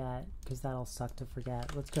forget because that'll suck to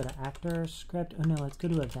forget. Let's go to actor script. Oh no, let's go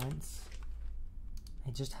to events.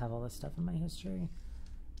 I just have all this stuff in my history.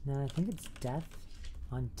 No, I think it's death.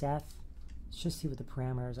 On death, let's just see what the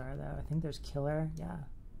parameters are though. I think there's killer. Yeah.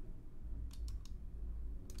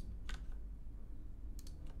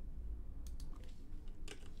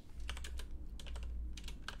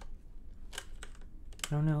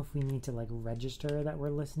 I don't know if we need to like register that we're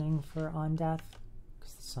listening for on death,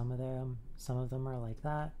 because some of them Some of them are like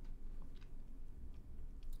that.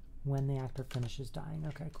 When the actor finishes dying.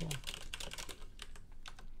 Okay, cool.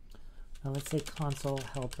 Now let's say console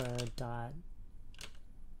helper dot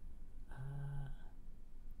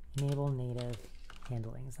enable native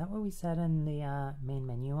handling. Is that what we said in the main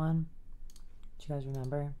menu one? Do you guys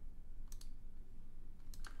remember?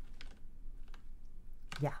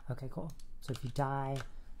 Yeah, okay, cool. So if you die,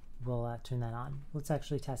 we'll turn that on. Let's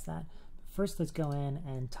actually test that. But first, let's go in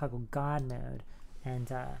and toggle God mode,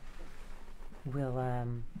 and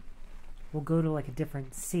we'll go to like a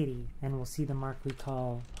different city, and we'll see the mark we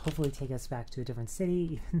call hopefully take us back to a different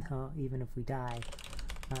city, even if we die.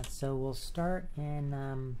 So we'll start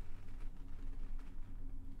in.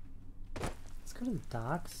 Let's go to the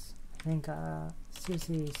docks. I think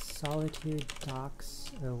seriously, Solitude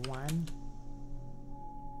Docks 01.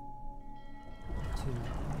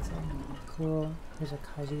 Cool. Here's a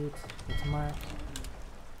Kajit. It's marked.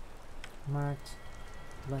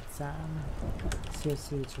 Let's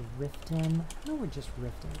COC to Riften. I don't know what just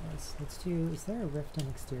Riften is. Let's do. Is there a Riften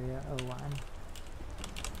exterior 01?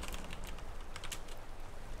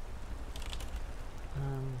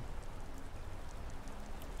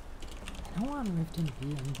 I don't want Riften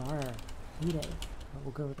VM bar. Hate it, but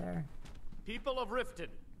we'll go there. People of Riften,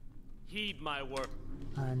 heed my word.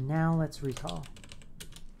 Now let's recall.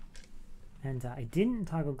 And I didn't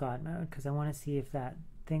toggle God mode because I want to see if that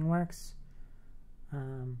thing works.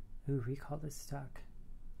 Ooh, recall is stuck.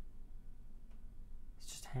 It's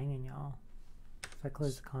just hanging, y'all. If I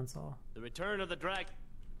close the console. The return of the drag.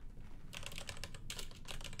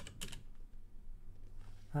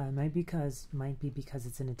 Might be because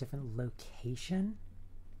it's in a different location,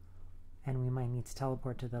 and we might need to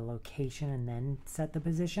teleport to the location and then set the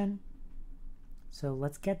position. So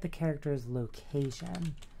let's get the character's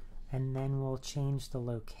location, and then we'll change the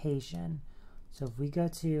location. So if we go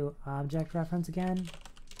to object reference again,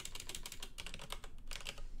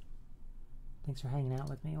 thanks for hanging out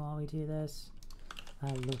with me while we do this.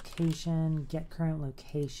 Location, get current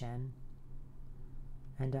location.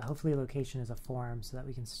 And hopefully location is a form so that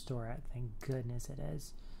we can store it. Thank goodness it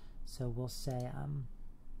is. So we'll say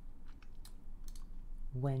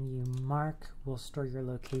when you mark, we'll store your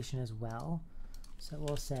location as well. So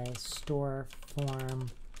we'll say store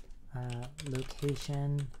form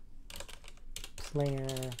location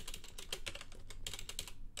player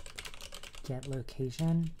get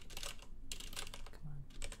location. Come on.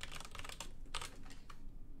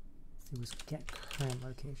 So it was get current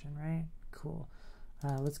location, right? Cool.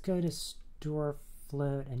 Let's go to store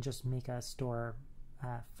float and just make a store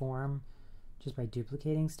form just by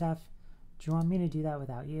duplicating stuff. Do you want me to do that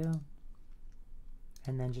without you?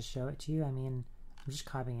 And then just show it to you? I mean, I'm just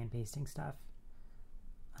copying and pasting stuff.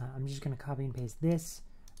 I'm just going to copy and paste this,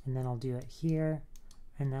 and then I'll do it here,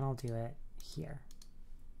 and then I'll do it here.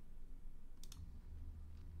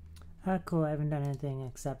 Cool, I haven't done anything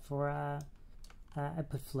except for I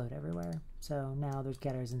put float everywhere. So now there's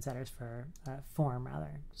getters and setters for form,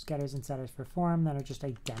 rather. There's getters and setters for form that are just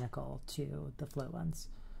identical to the float ones.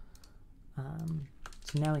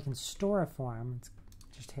 So now we can store a form. Let's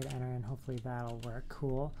just hit enter and hopefully that'll work.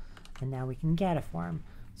 Cool. And now we can get a form.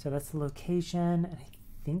 So that's the location. And I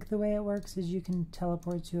think the way it works is you can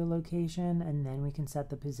teleport to a location and then we can set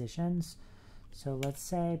the positions. So let's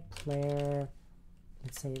say player,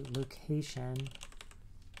 let's say location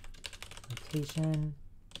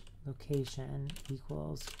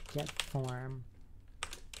equals get form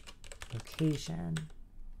location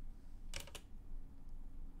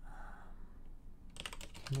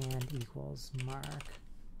command equals mark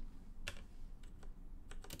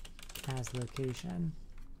as location.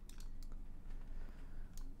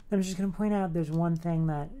 I'm just going to point out there's one thing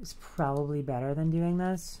that is probably better than doing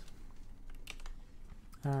this.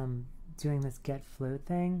 Doing this get float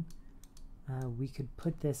thing. We could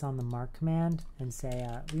put this on the mark command and say,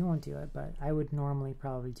 we won't do it, but I would normally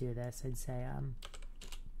probably do this. I'd say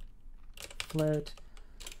float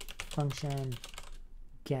function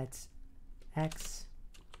get x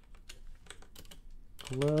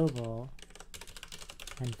global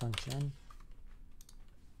and function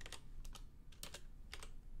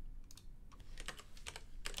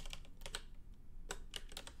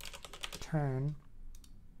turn.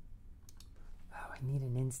 I need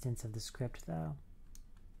an instance of the script though.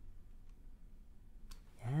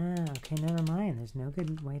 Yeah, okay, never mind. There's no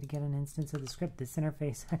good way to get an instance of the script. This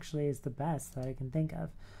interface actually is the best that I can think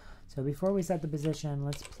of. So before we set the position,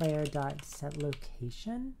 let's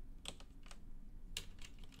player.setLocation.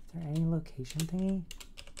 Is there any location thingy?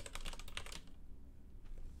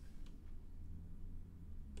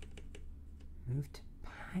 Move to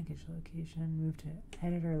Package location, move to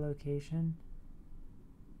editor location.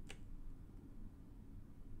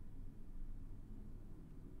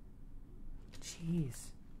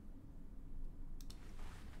 Jeez.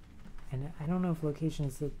 And I don't know if location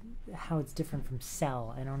is how it's different from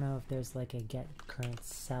cell. I don't know if there's like a get current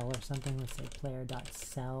cell or something. Let's say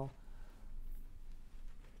player.cell.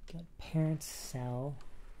 Get parent cell.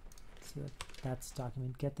 Let's see what that's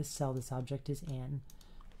document. Get the cell this object is in.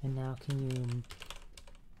 And now can you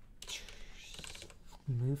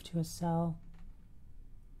move to a cell?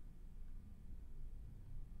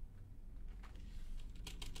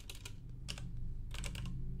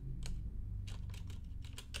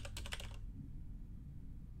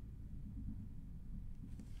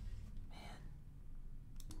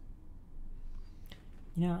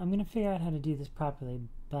 You know, I'm going to figure out how to do this properly,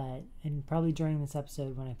 and probably during this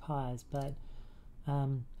episode when I pause, but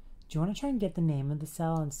do you want to try and get the name of the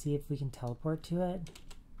cell and see if we can teleport to it?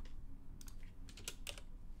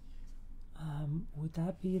 Would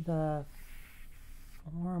that be the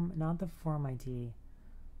form, not the form ID?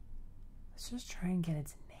 Let's just try and get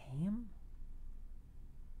its name.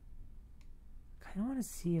 I kind of want to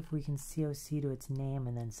see if we can COC to its name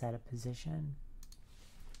and then set a position.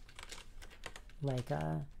 Like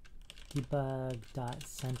a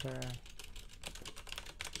debug.center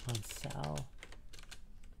on cell,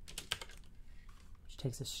 which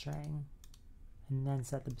takes a string, and then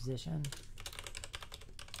set the position.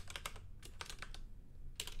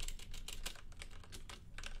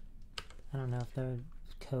 I don't know if the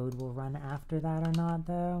code will run after that or not,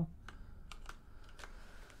 though.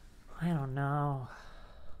 I don't know.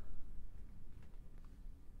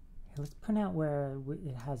 Let's print out where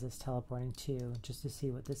it has us teleporting to, just to see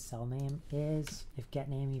what this cell name is, if get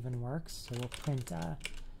name even works. So we'll print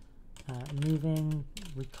moving,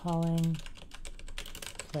 recalling,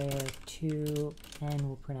 player 2, and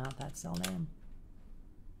we'll print out that cell name.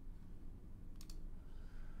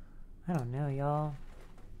 I don't know, y'all.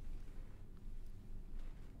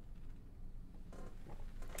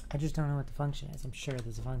 I just don't know what the function is. I'm sure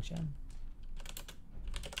there's a function.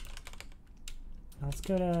 Let's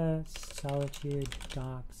go to Solitude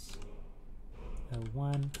Docks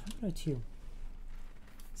 01. I'll go 2.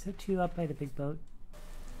 Is that 2 up by the big boat?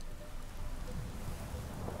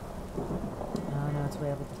 Oh no, it's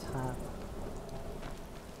way up at the top.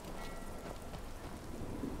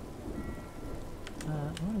 I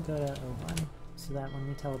want to go to 01 so that when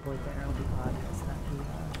we teleport there, it'll be obvious that we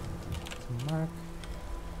mark.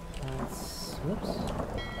 Whoops.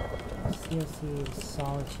 COC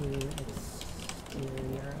Solitude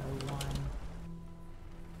Exterior 01.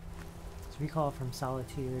 Let's recall from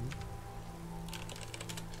Solitude.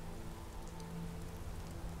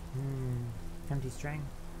 Empty string.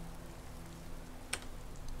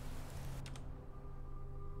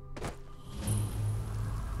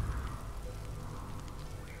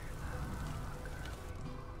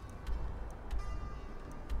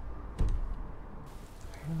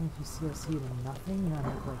 If you COC to nothing, you want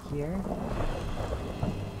to click here.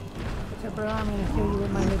 So bro, I'm gonna kill you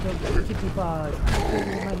with my little kitty paws. I'm gonna kill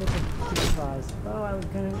you with my little kitty paws. Oh, I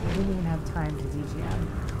didn't even have time to DGM.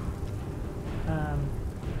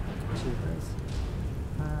 Cheapers.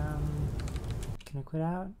 Can I quit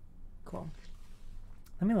out? Cool.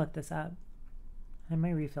 Let me look this up. I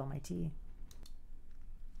might refill my tea.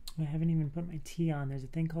 I haven't even put my tea on. There's a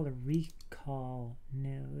thing called a recall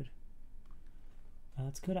node.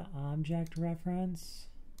 Let's go to object reference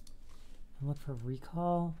and look for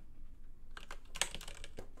recall.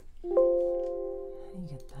 How do you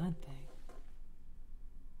get that thing?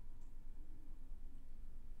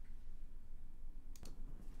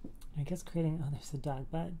 I guess creating, oh, there's a dog,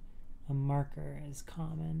 but a marker is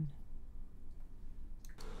common.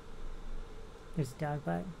 There's a dog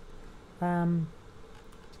butt. To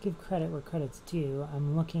give credit where credit's due,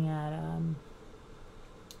 I'm looking at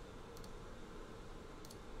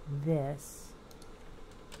this.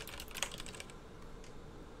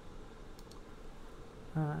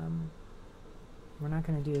 We're not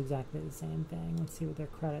going to do exactly the same thing. Let's see what their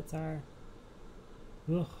credits are.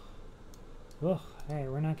 Ugh. Ugh. Hey,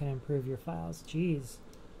 we're not going to improve your files. Jeez.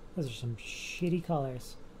 Those are some shitty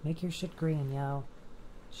colors. Make your shit green, yo.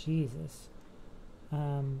 Jesus.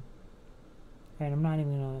 Alright, I'm not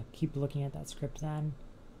even going to keep looking at that script then.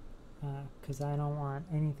 Because I don't want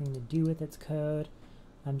anything to do with its code.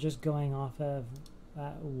 I'm just going off of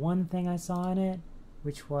one thing I saw in it,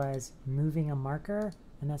 which was moving a marker,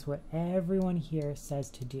 and that's what everyone here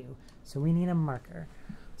says to do. So we need a marker.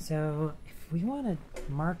 So if we want to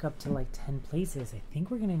mark up to like 10 places, I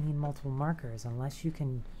think we're going to need multiple markers, unless you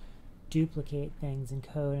can duplicate things in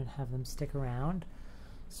code and have them stick around.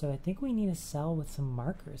 So I think we need a cell with some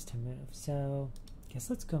markers to move. So I guess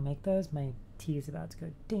let's go make those. My tea is about to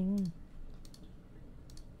go ding.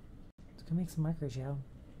 Let's go make some markers, yo.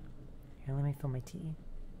 Here, let me fill my tea.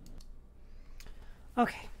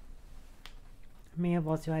 Okay. I may have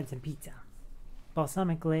also had some pizza.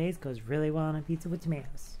 Balsamic glaze goes really well on a pizza with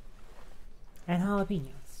tomatoes. And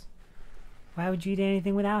jalapenos. Why would you eat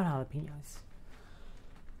anything without jalapenos?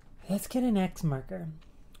 Let's get an X marker.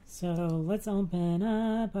 So let's open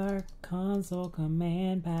up our console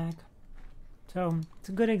command pack. So it's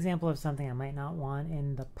a good example of something I might not want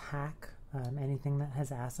in the pack. Anything that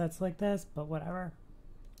has assets like this, but whatever.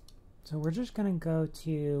 So we're just going to go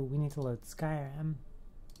to, we need to load Skyrim.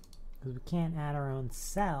 Because we can't add our own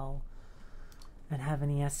cell and have an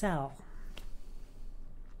ESL.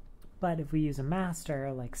 But if we use a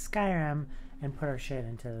master like Skyrim and put our shit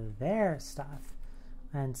into their stuff,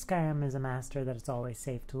 and Skyrim is a master that it's always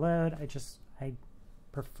safe to load, I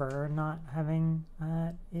prefer not having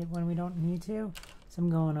it when we don't need to. So I'm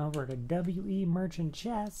going over to WE Merchant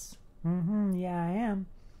Chess. Yeah, I am.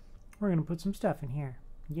 We're going to put some stuff in here.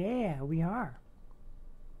 Yeah, we are.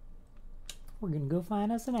 We're going to go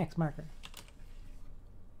find us an X marker.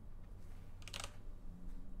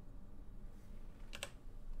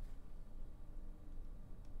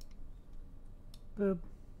 Boop.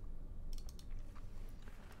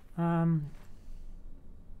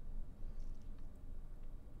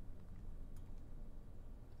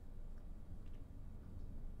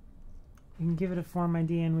 We can give it a form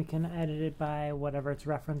ID and we can edit it by whatever its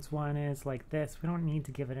reference one is, like this. We don't need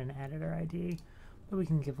to give it an editor ID, but we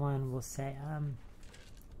can give one, we'll say,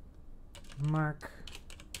 mark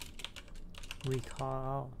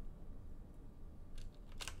recall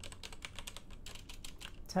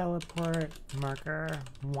teleport marker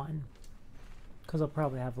 1. Because I'll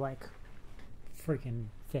probably have like freaking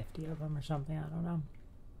 50 of them or something, I don't know.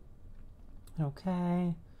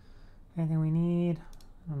 Okay, anything we need?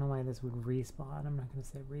 I don't know why this would respawn. I'm not going to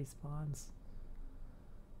say respawns.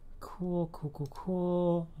 Cool, cool, cool,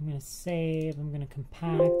 cool. I'm going to save. I'm going to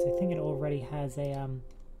compact. I think it already has a,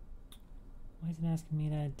 why is it asking me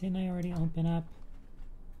that? Didn't I already open up?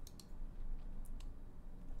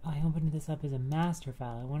 Oh, I opened this up as a master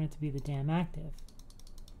file. I want it to be the damn active.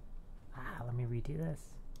 Ah, let me redo this.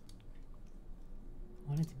 I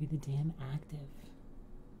want it to be the damn active.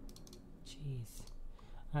 Jeez.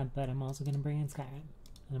 But I'm also going to bring in Skyrim.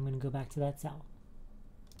 And I'm going to go back to that cell.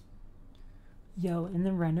 Yo, in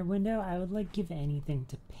the render window, I would like give anything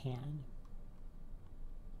to pan.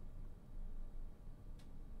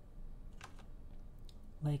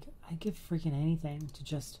 Like, I give freaking anything to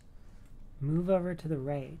just move over to the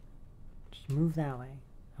right. Just move that way.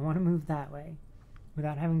 I want to move that way.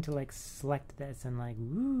 Without having to like select this and like,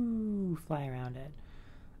 woo, fly around it.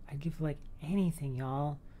 I'd give like anything,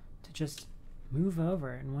 y'all, to just move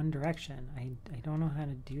over in one direction. I don't know how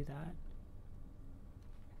to do that.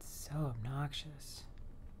 It's so obnoxious.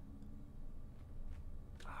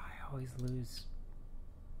 Oh, I always lose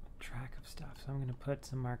track of stuff, so I'm going to put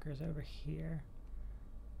some markers over here.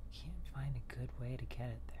 Can't find a good way to get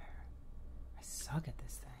it there. I suck at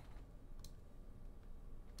this thing.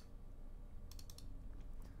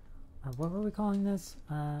 What were we calling this?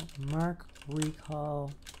 Mark recall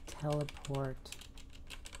teleport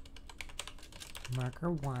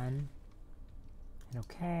marker 1. And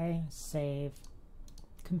okay, save,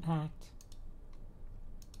 compact,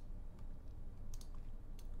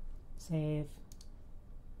 save,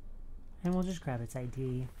 and we'll just grab its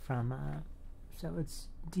ID from, so it's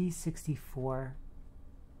D64,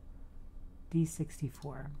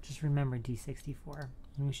 just remember D64,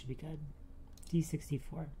 and we should be good.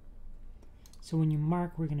 D64. So when you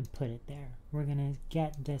mark, we're going to put it there. We're going to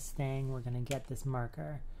get this thing, we're going to get this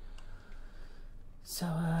marker. So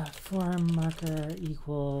form marker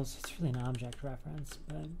equals, it's really an object reference,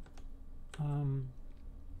 but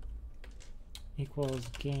equals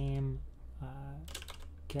game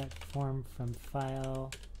get form from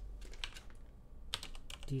file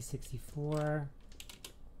D64.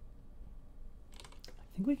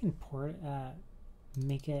 I think we can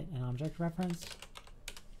make it an object reference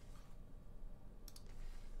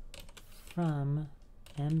from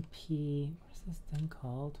MP, what is this thing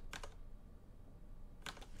called?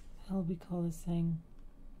 How do we call this thing?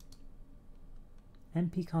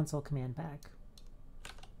 MP console command pack.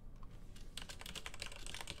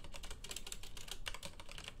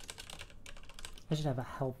 I should have a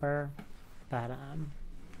helper that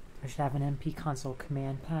I should have an MP console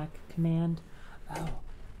command pack command. Oh,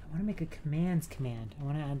 I want to make a commands command. I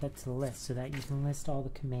want to add that to the list so that you can list all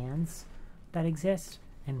the commands that exist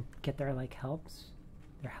and get their like helps,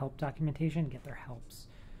 their help documentation, get their helps.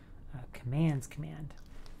 commands command.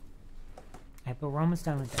 Alright, but we're almost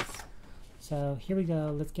done with this. So here we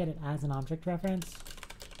go. Let's get it as an object reference.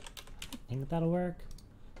 I think that'll work.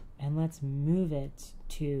 And let's move it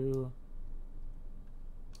to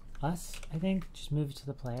us, I think. Just move it to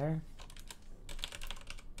the player.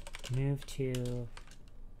 Move to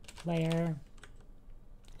player.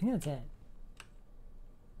 I think that's it.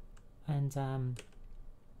 And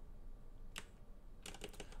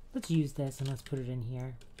let's use this and let's put it in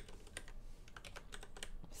here.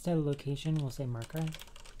 Instead of location, we'll say marker.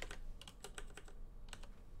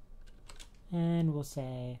 And we'll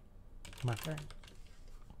say marker.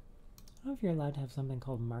 I don't know if you're allowed to have something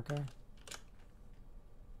called marker.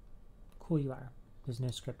 Cool, you are. There's no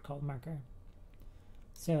script called marker.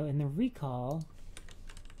 So in the recall,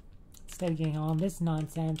 instead of getting all this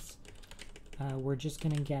nonsense, we're just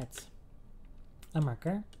going to get a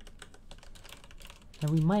marker. And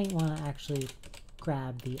we might want to actually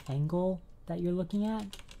grab the angle that you're looking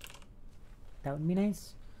at. That would be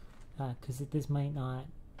nice, because this might not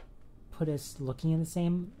put us looking in the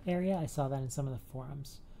same area. I saw that in some of the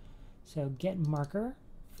forums. So get marker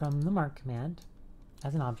from the mark command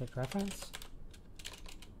as an object reference.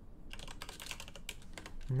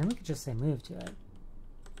 And then we could just say move to it.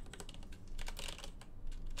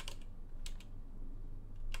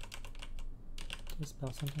 Did I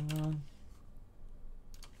spell something wrong?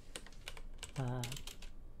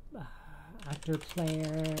 Actor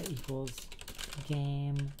player equals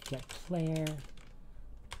game get player.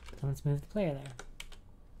 And let's move the player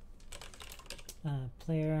there.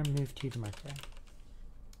 Player move to the marker.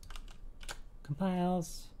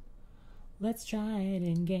 Compiles. Let's try it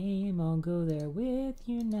in game. I'll go there with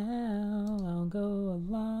you now. I'll go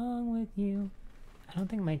along with you. I don't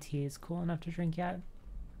think my tea is cool enough to drink yet.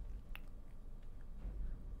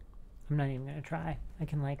 I'm not even gonna try. I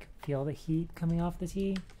can like feel the heat coming off the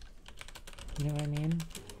tea. You know what I mean?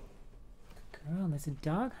 Girl, there's a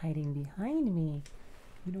dog hiding behind me.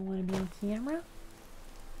 You don't want to be on camera?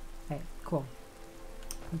 Alright, cool.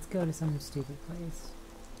 Let's go to some stupid place.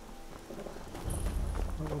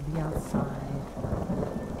 We'll be outside.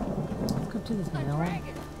 Let's go to this mill. Can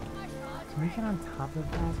we get on top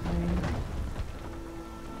of that thing?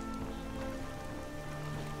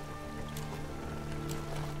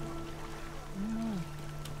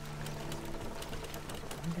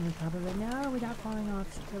 On top of it. No, without falling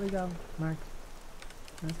off. There we go. Mark.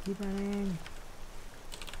 Let's keep running.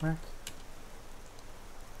 Mark.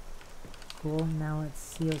 Cool. Now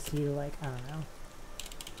it's COC to like, I don't know.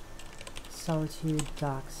 Solitude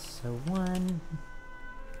docks so 1.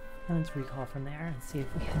 And let's recall from there and see if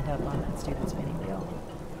we end up on that stupid spinning wheel.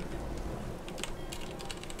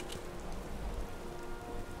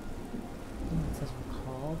 It says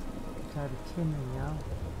recalled. Gotta be kidding me now.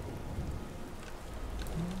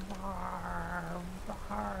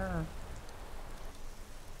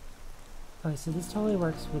 Okay, so this totally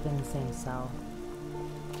works within the same cell.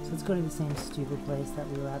 So let's go to the same stupid place that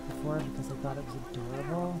we were at before because I thought it was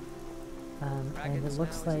adorable. And it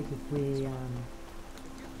looks like if we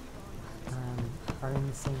are in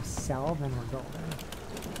the same cell, then we're golden.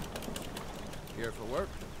 Here for work?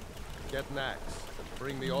 Get an axe and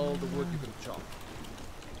bring me all the wood you can chop.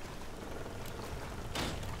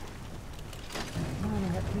 Come on, I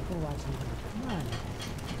got people watching me. Come on.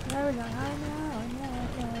 There we go. I know.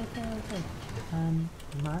 Okay.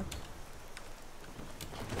 Mark.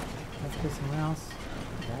 Let's go somewhere else.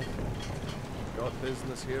 Got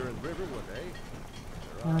business here in Riverwood, eh?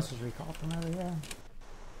 Let's just recall from over here.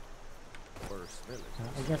 First village.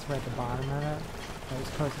 I guess we're at the bottom of it. That was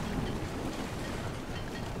close enough.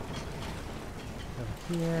 Over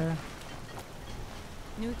here.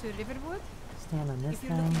 New to Riverwood? Stand on this if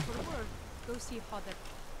you're thing. looking for work, go see Father.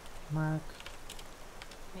 Mark.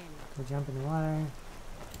 Maybe. Go jump in the water.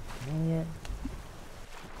 An idiot.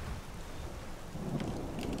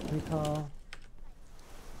 Recall.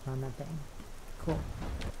 On that thing. Cool.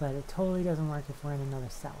 But it totally doesn't work if we're in another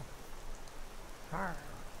cell. Arr.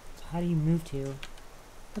 So how do you move to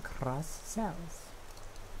across cells?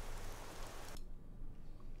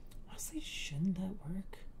 Honestly, shouldn't that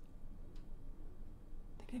work?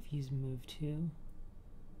 I think I've used move to.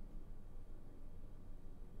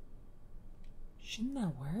 Shouldn't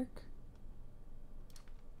that work?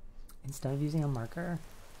 Instead of using a marker,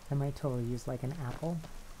 I might totally use like an apple.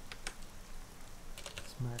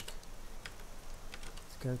 Let's mark.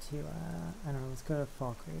 Let's go to, I don't know, let's go to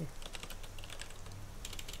Falkreath.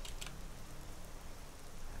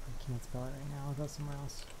 I can't spell it right now, I'll go somewhere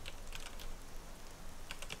else.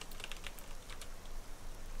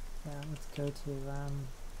 Yeah, let's go to,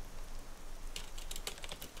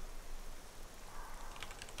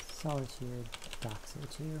 Solitude, Doxo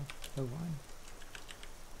 2, 01.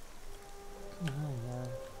 Come on, yo.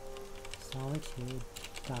 Solitude,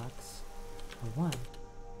 Dox, 01.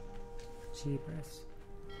 Jeepers.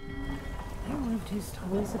 That lift is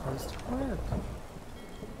totally supposed to work.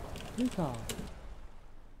 Recall.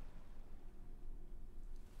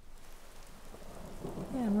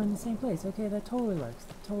 Yeah, we're in the same place. Okay, that totally works.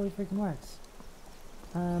 That totally freaking works.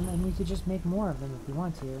 And we could just make more of them if we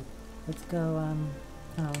want to. Let's go,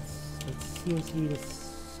 let's COC to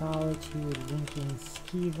Solitude Winking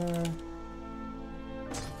Skeever.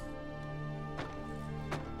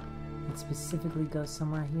 Let's specifically go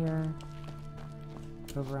somewhere here.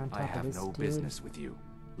 Over on top of this dude. I have no business with you.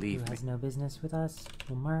 Leave me. Who has no business with us.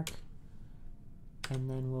 We'll mark. And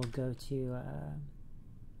then we'll go to,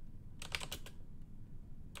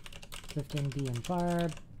 Clifton, B, and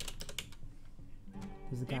Barb.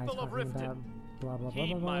 There's the guy talking about blah, blah, blah,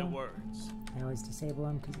 blah, blah. My words. I always disable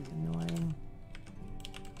him because he's annoying.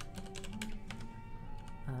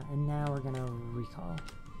 And now we're gonna recall.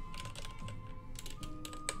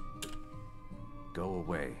 Go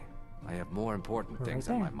away. I have more important things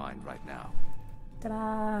on my mind right now.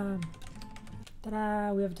 Ta-da!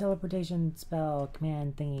 Ta-da! We have a teleportation spell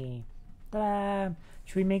command thingy. Ta-da!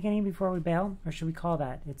 Should we make any before we bail? Or should we call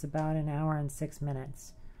that? It's about an hour and 6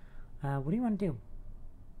 minutes. What do you want to do?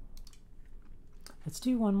 Let's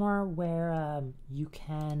do one more where you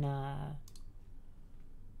can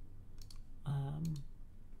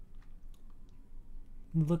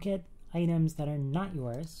look at items that are not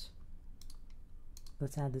yours.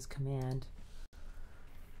 Let's add this command.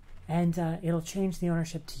 And it'll change the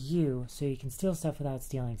ownership to you, so you can steal stuff without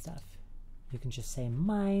stealing stuff. You can just say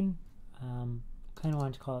mine. Kind of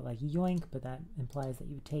wanted to call it like yoink, but that implies that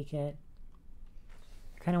you would take it.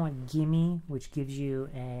 Kind of want gimme, which gives you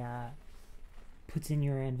a puts in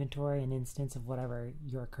your inventory an instance of whatever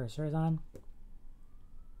your cursor is on.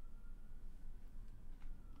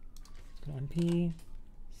 Let's go to MP.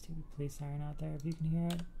 Stupid police siren out there if you can hear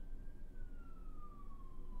it.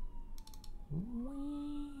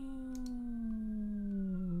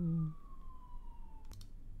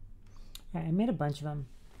 Alright, I made a bunch of them.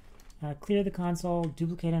 Clear the console,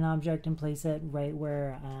 duplicate an object and place it right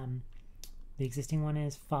where the existing one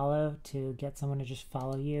is. Follow to get someone to just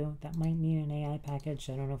follow you. That might need an AI package.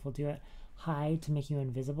 I don't know if we'll do it. Hide to make you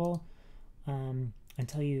invisible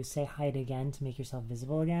until you say hide again to make yourself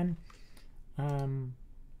visible again. We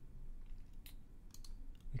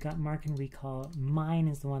got mark and recall. Mine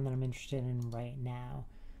is the one that I'm interested in right now.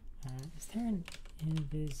 Is there an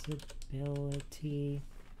invisibility?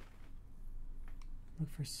 Look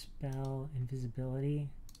for spell invisibility.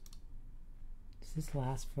 Does this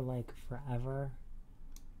last for like forever?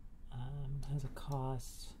 Has a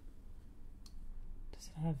cost. Does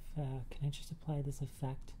it have, can I just apply this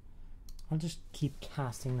effect? I'll just keep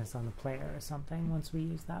casting this on the player or something once we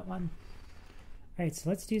use that one. Alright, so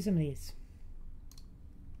let's do some of these.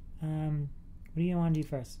 What do you want to do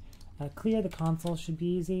first? Clear the console should be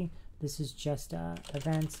easy. This is just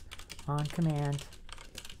events on command,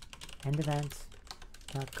 end event,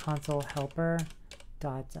 console helper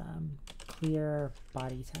dot clear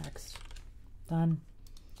body text. Done.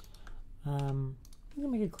 I'm gonna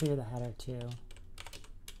make it clear the header too.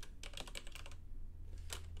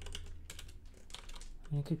 I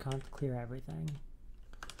mean, it could clear everything.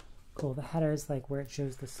 Cool. The header is like where it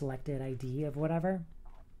shows the selected ID of whatever.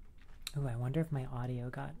 Oh, I wonder if my audio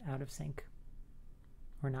got out of sync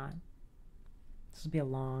or not. This will be a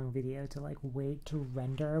long video to like wait to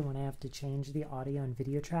render when I have to change the audio and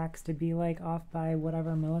video tracks to be like off by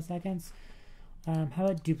whatever milliseconds. How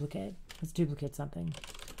about duplicate? Let's duplicate something.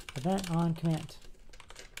 Event on command.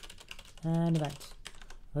 And event.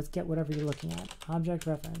 Let's get whatever you're looking at. Object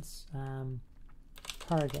reference.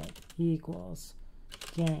 Target equals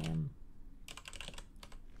game.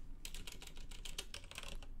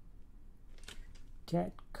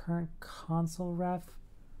 Get current console ref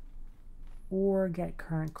or get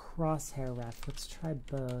current crosshair ref. Let's try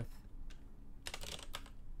both.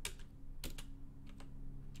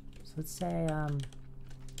 So let's say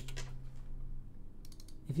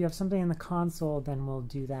if you have something in the console, then we'll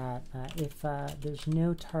do that. If there's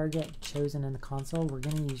no target chosen in the console, we're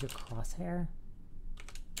going to use your crosshair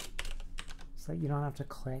so that you don't have to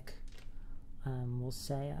click. We'll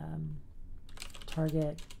say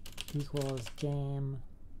target equals game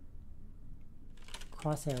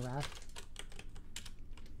crosshair ref.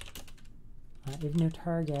 If no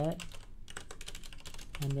target,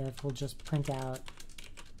 and if we'll just print out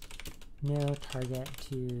no target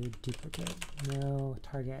to duplicate, no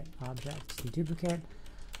target object to duplicate.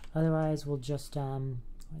 Otherwise, we'll just why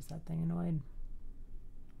is that thing annoyed?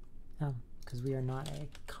 because we are not a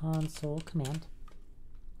console command.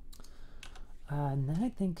 And then I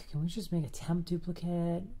think, can we just make a temp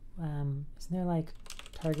duplicate? Isn't there like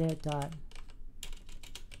target dot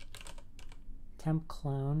temp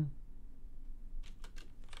clone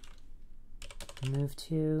move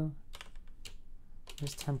to?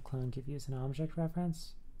 Where's temp clone give you as an object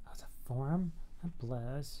reference? Oh, it's a form? That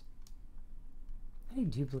blows. How do you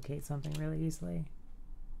duplicate something really easily?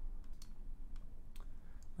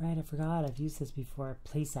 Right, I forgot. I've used this before.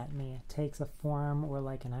 Place at me. It takes a form or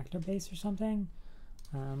like an actor base or something.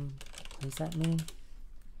 Place at me.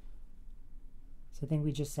 So I think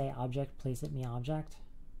we just say object place at me object.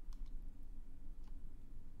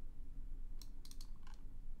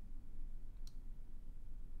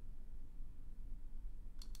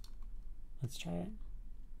 Let's try it.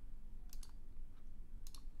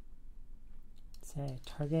 Say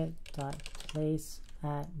target dot place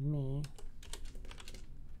at me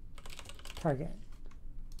target.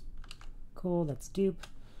 Cool, that's dupe.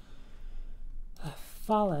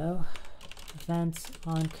 Follow event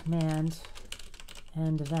on command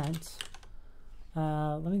and event.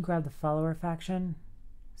 Let me grab the follower faction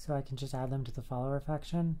so I can just add them to the follower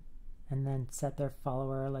faction and then set their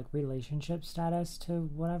follower like relationship status to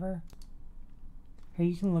whatever. Here,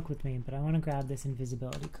 you can look with me, but I want to grab this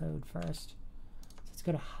invisibility code first. So let's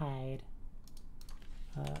go to hide.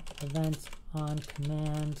 Event on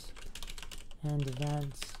command and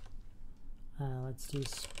event. Let's do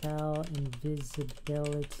spell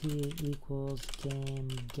invisibility equals game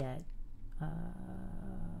get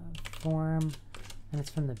form, and it's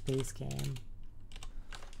from the base game.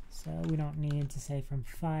 So we don't need to say from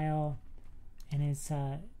file, and it's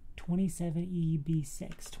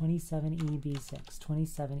 27EB6, 27EB6,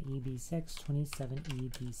 27EB6,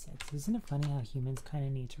 27EB6. Isn't it funny how humans kind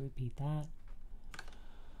of need to repeat that?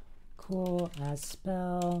 Cool, as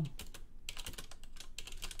spell.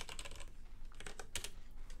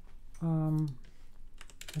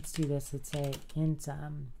 Let's do this. Let's say int,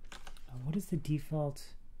 what is the default?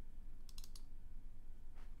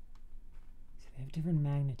 So they have different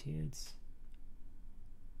magnitudes.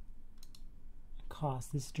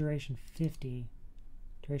 Cost, this is duration 50,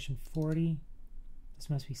 duration 40, this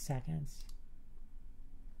must be seconds.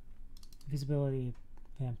 Visibility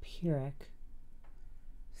vampiric.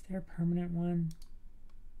 Is there a permanent one?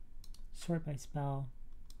 Sort by spell.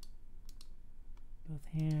 Both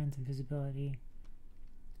hands, invisibility.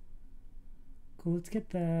 Cool, let's get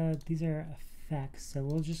these are effects, so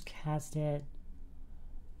we'll just cast it,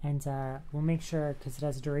 and we'll make sure, because it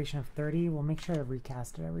has a duration of 30, we'll make sure to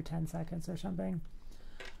recast it every 10 seconds or something.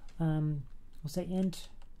 We'll say int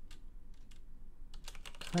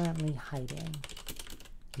currently hiding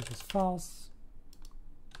equals false.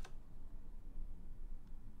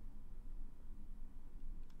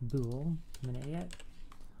 Bool, I'm an idiot.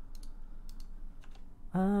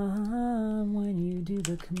 When you do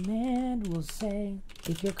the command, we'll say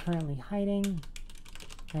if you're currently hiding,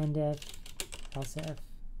 and if, else if,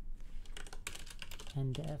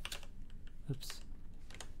 and if, oops.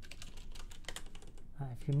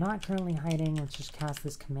 If you're not currently hiding, let's just cast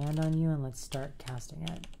this command on you and let's start casting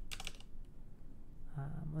it.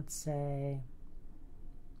 Let's say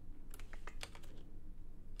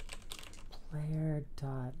player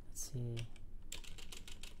dot, let's see,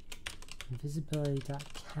 invisibility dot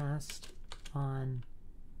cast on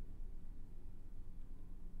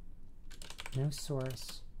no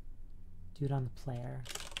source, do it on the player.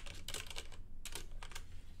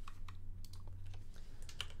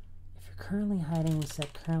 If you're currently hiding, we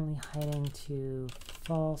set currently hiding to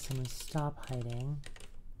false and we stop hiding.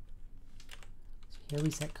 So here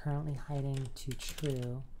we set currently hiding to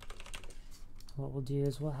true. What we'll do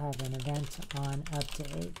is we'll have an event on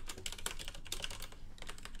update,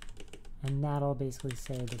 and that'll basically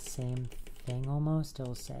say the same thing almost.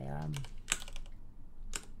 It'll say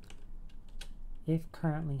if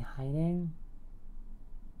currently hiding,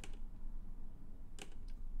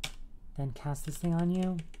 then cast this thing on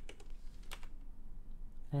you,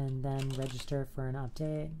 and then register for an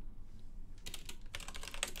update.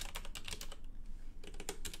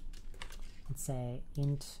 Let's say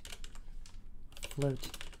int float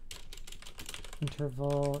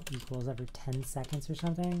interval equals every 10 seconds or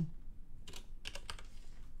something.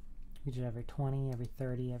 We do it every 20, every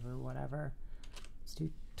 30, every whatever. Let's do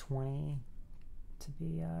 20 to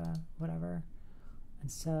be whatever.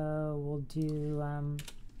 And so we'll do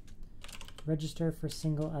register for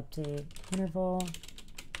single update interval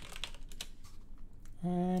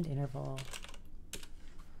and interval.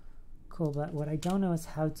 Cool, but what I don't know is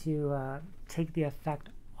how to take the effect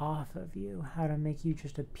off of you, how to make you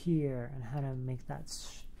just appear, and how to make that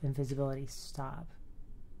invisibility stop.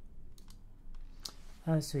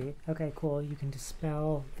 Oh, sweet. Okay, cool. You can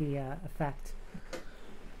dispel the effect.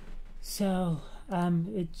 So,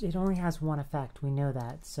 it only has one effect. We know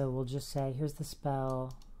that. So we'll just say, here's the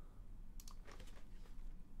spell.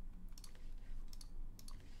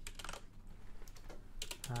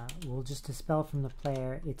 We'll just dispel from the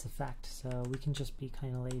player its effect. So we can just be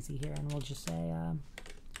kind of lazy here, and we'll just say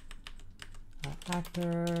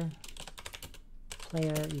actor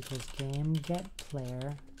player equals game get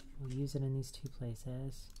player. We'll use it in these two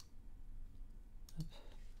places.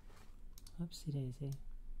 Oopsie daisy.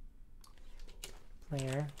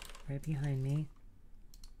 Player right behind me.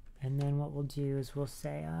 And then what we'll do is we'll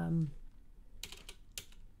say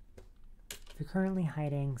if you're currently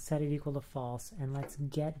hiding, set it equal to false, and let's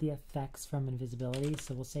get the effects from invisibility.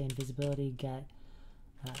 So we'll say invisibility get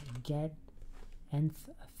nth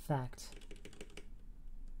effect.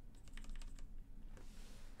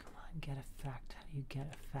 Come on, get effect. How do you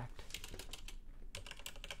get effect?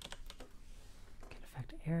 Get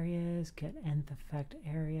effect areas, get nth effect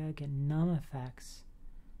area, get num effects,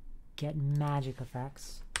 get magic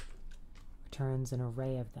effects. Returns an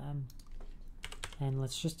array of them. And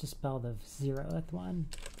let's just dispel the 0th one.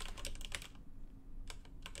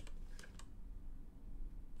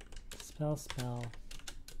 Spell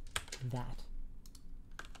that.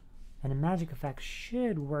 And a magic effect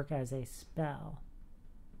should work as a spell.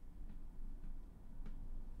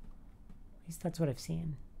 At least that's what I've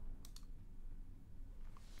seen.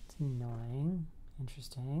 It's annoying.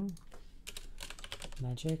 Interesting.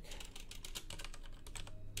 Magic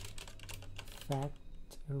effect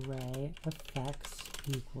array effects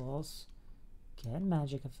equals get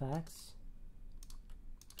magic effects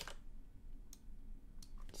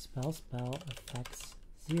spell effects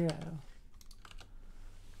 0.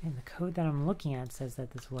 And the code that I'm looking at says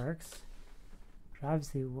that this works, but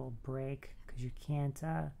obviously it will break because you can't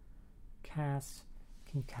cast.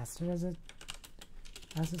 Can you cast it as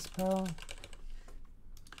a spell?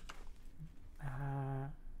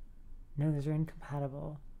 No, those are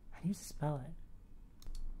incompatible. How do you spell it?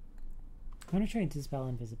 I'm going to try to dispel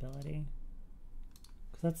invisibility,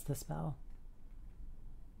 because that's the spell.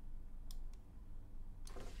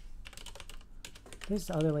 There's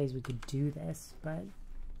other ways we could do this, but...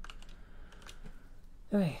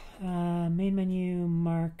 Okay, main menu,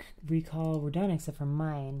 mark, recall, we're done except for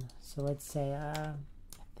mine. So let's say, I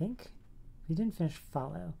think we didn't finish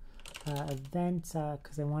follow. Event,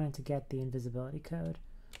 because I wanted to get the invisibility code.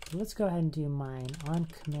 So let's go ahead and do mine on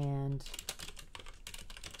command,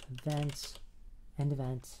 event, end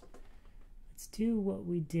event. Let's do what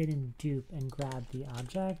we did in dupe and grab the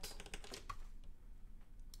object.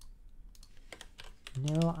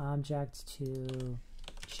 No object to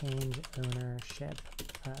change ownership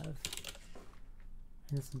of.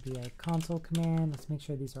 And this will be a console command. Let's make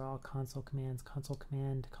sure these are all console commands. Console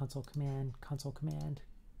command, console command, console command,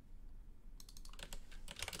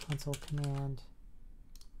 console command,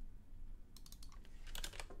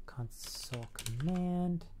 console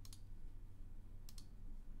command,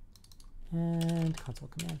 and console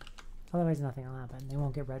command. Otherwise nothing will happen. They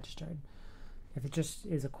won't get registered. If it just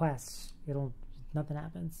is a quest, nothing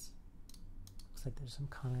happens. Looks like there's some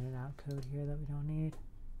commented out code here that we don't need.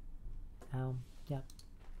 Yep.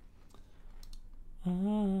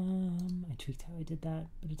 I tweaked how I did that,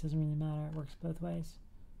 but it doesn't really matter. It works both ways.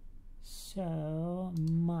 So,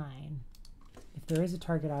 mine. If there is a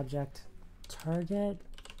target object, target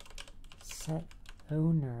set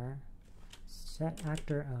owner, set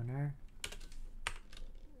actor owner,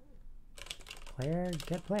 player,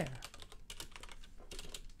 get player.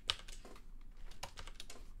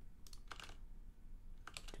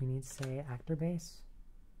 Do we need to say actor base?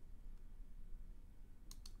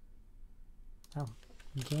 Oh,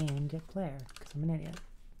 game, get player, because I'm an idiot.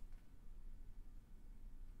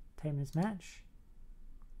 Type is match.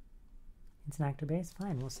 It's an actor base.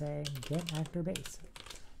 Fine, we'll say get actor base.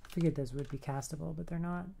 I figured those would be castable, but they're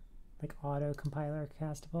not. Like auto compiler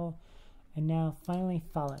castable. And now finally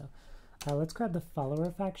follow. Let's grab the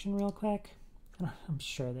follower faction real quick. I'm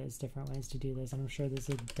sure there's different ways to do this, and I'm sure this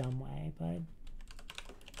is a dumb way, but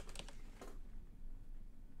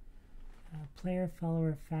player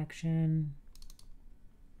follower faction.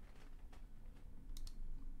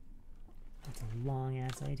 That's a long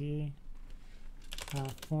ass ID.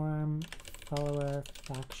 Form follower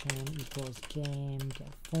faction equals game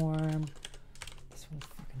get form. This was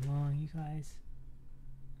fucking long, you guys.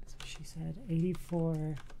 That's what she said.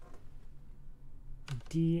 84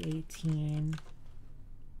 D18.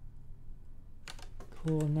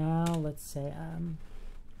 Cool. Now let's say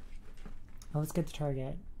let's get the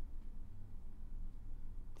target.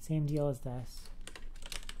 Same deal as this.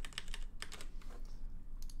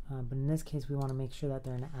 But in this case, we want to make sure that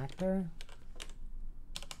they're an actor.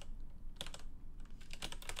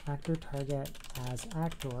 Actor target as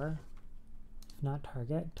actor. If not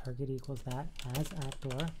target, target equals that as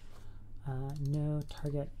actor. No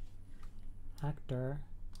target actor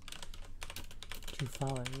to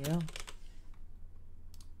follow you.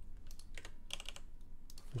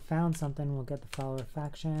 If we found something, we'll get the follower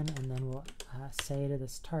faction, and then we'll say to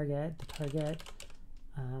this target, the target,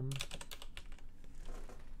 I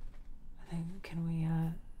think, can we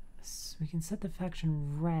can set the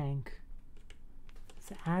faction rank.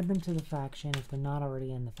 So add them to the faction if they're not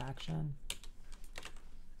already in the faction.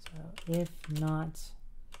 So if not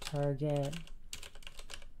target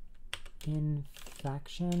in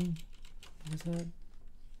faction, what is it?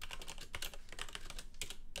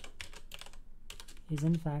 Is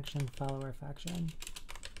in faction, follower faction.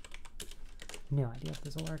 No idea if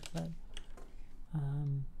this will work, but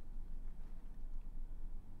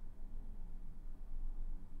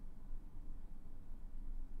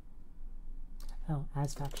oh,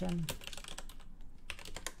 as faction.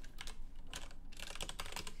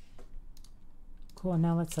 Cool,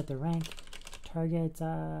 now let's set the rank. Target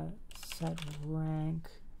set rank,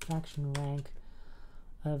 faction rank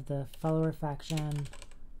of the follower faction.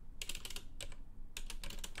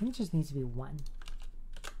 I think it just needs to be 1.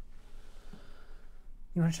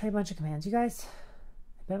 You want to try a bunch of commands, you guys?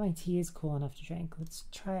 I bet my tea is cool enough to drink. Let's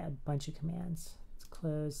try a bunch of commands. Let's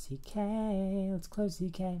close CK. Let's close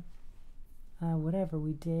CK. Whatever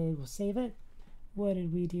we did, we'll save it. What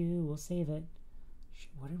did we do? We'll save it.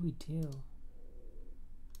 What did we do? What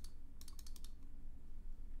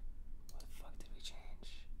the fuck did we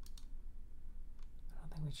change? I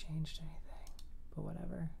don't think we changed anything, but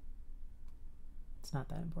whatever. It's not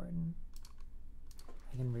that important.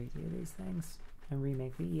 I can redo these things and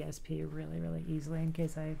remake the ESP really, really easily in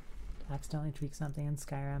case I accidentally tweak something in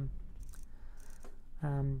Skyrim.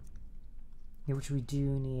 Yeah, which we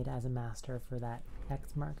do need as a master for that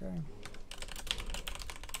X marker.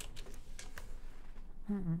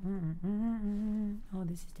 Oh,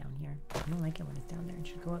 this is down here. I don't like it when it's down there. It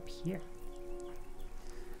should go up here.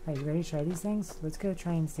 Alright, you ready to try these things? Let's go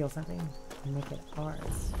try and steal something and make it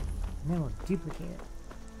ours. And then we'll duplicate it.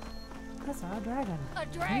 I saw a dragon. A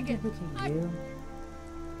dragon! Can I duplicate you?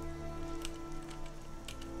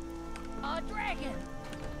 A dragon!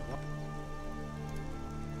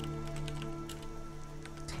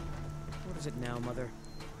 What is it now, Mother?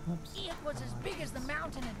 Oops. It was as big as the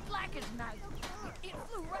mountain and black as night. It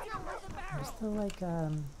flew right over the We're barrel. still like,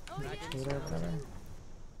 trader or whatever.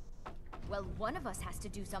 Well, one of us has to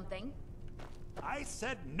do something. I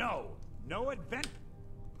said no. No advent.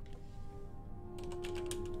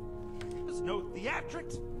 There's no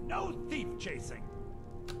theatrics, no thief chasing.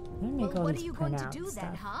 I'm gonna make all What these are you going to printout do stuff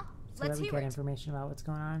then, huh? so Let's that we hear get it. information about what's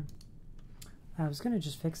going on. I was gonna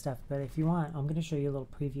just fix stuff, but if you want, I'm gonna show you a little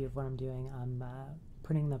preview of what I'm doing. I'm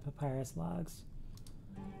printing the papyrus logs,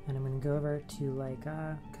 and I'm gonna go over to like,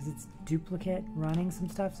 cause it's duplicate running some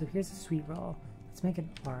stuff. So here's a sweet roll. Let's make it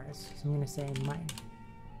ours. So I'm gonna say mine.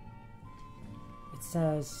 It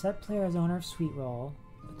says set player as owner of sweet roll,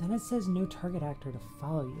 but then it says no target actor to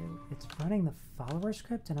follow you. It's running the follower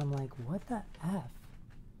script, and I'm like, what the F?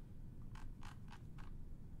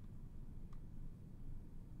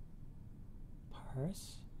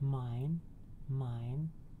 Parse, mine,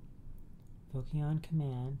 invoking on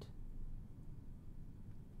command.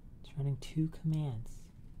 It's running 2 commands.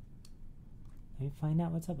 Let me find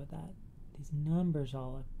out what's up with that. These numbers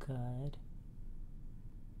all look good.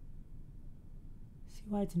 See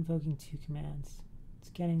why it's invoking 2 commands. It's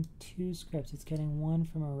getting 2 scripts. It's getting 1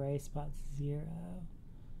 from array spot 0.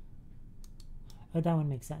 Oh, that one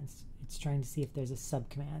makes sense. It's trying to see if there's a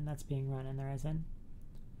subcommand that's being run, and there isn't.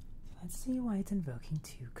 So let's see why it's invoking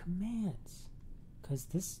 2 commands. Because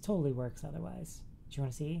this totally works otherwise. Do you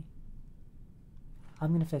want to see? I'm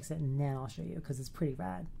going to fix it and then I'll show you because it's pretty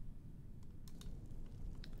rad.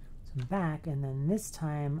 So I'm back, and then this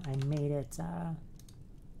time I made it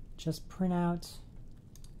just print out.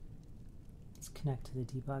 Let's connect to the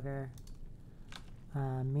debugger.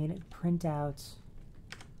 Made it print out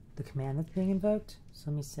the command that's being invoked. So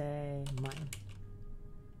let me say mine.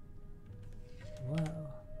 Whoa.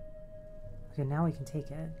 Okay, now we can take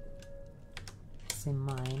it. Say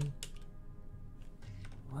mine.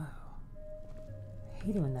 Whoa. I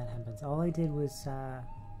hate it when that happens. All I did was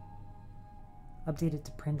update it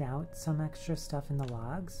to print out some extra stuff in the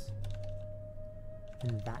logs.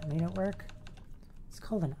 And that made it work. It's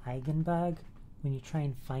called an eigenbug. When you try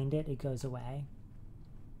and find it, it goes away.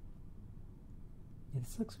 Yeah,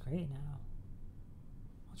 this looks great now.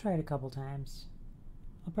 I'll try it a couple times.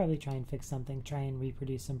 I'll probably try and fix something, try and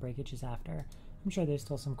reproduce some breakages after. I'm sure there's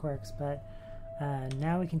still some quirks, but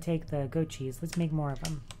now we can take the goat cheese. Let's make more of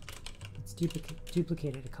them. Let's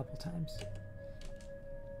duplicate it a couple times.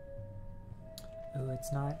 Oh,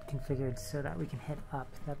 it's not configured so that we can hit up.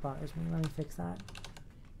 That bothers me. Let me fix that.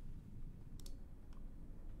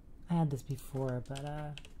 I had this before,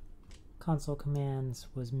 but console commands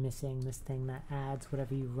was missing this thing that adds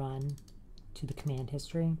whatever you run to the command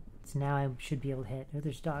history. So now I should be able to hit, oh,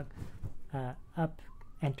 there's dog, up,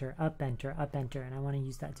 enter, up, enter, up, enter, and I want to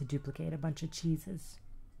use that to duplicate a bunch of cheeses.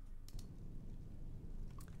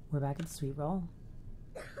 We're back at the sweet roll.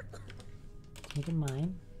 Let's make it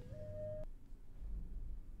mine.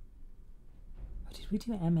 Oh, did we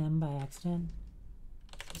do MM by accident?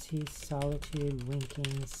 Let's see, Solitude,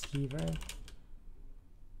 Winking, Skeever.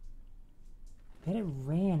 I bet it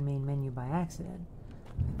ran main menu by accident.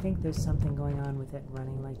 I think there's something going on with it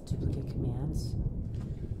running like duplicate commands.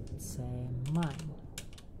 Let's say mine.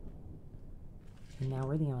 And now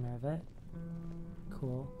we're the owner of it.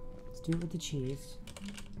 Cool. Let's do it with the cheese.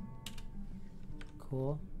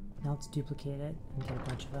 Cool. Now let's duplicate it and get a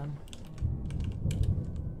bunch of them.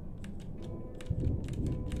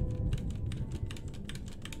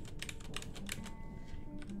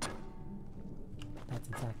 That's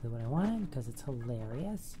exactly what I wanted because it's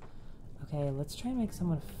hilarious. Okay, let's try and make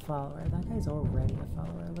someone a follower. That guy's already a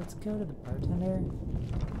follower. Let's go to the bartender.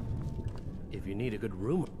 If you need a good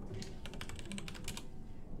room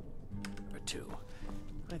or two,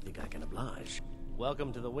 I think I can oblige.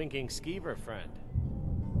 Welcome to the Winking Skeever, friend.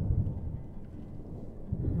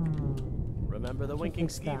 Remember the Winking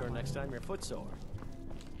Skeever next time you're footsore.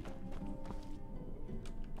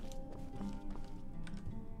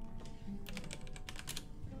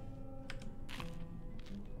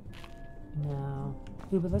 No.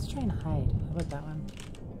 Ooh, but let's try and hide. How about that one?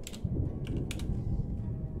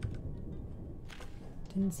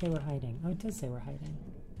 Didn't say we're hiding. Oh, it does say we're hiding.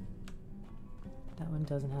 That one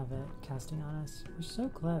doesn't have it casting on us. We're so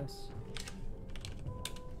close.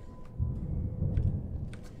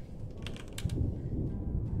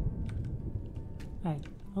 Alright,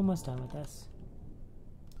 almost done with this.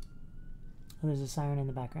 Oh, there's a siren in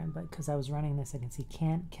the background, but because I was running this, I can see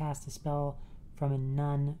can't cast a spell from a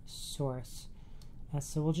none source.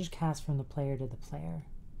 So we'll just cast from the player to the player.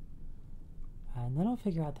 And then I'll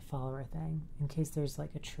figure out the follower thing, in case there's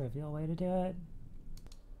like a trivial way to do it.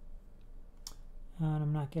 And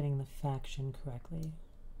I'm not getting the faction correctly.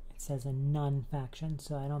 It says a none faction,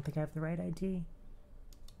 so I don't think I have the right ID.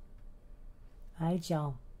 Alright,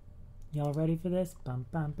 y'all. Y'all ready for this? Bum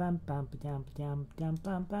bum bum bum ba-dum ba-dum ba-dum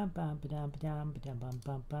bum bum bum ba-dum ba-dum ba-dum bum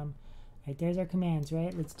bum bum. Alright, there's our commands,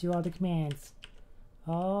 right? Let's do all the commands.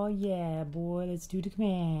 Oh yeah, boy, let's do the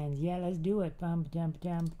commands. Yeah, let's do it. Bum bum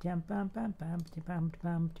bum bum bum bum bum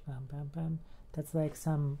bum bum bum bum. That's like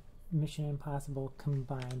some Mission Impossible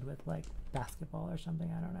combined with like basketball or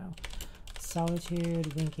something. I don't know.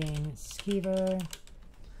 Solitude, Winking, Skeever.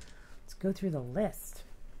 Let's go through the list.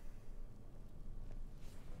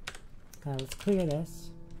 Let's clear this.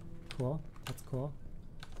 Cool. That's cool.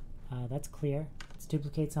 That's clear. Let's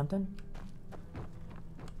duplicate something.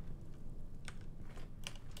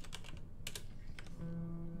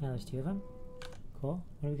 Now there's two of them. Cool.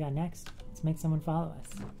 What do we got next? Let's make someone follow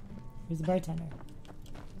us. Where's the bartender?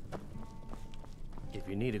 If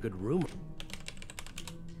you need a good room.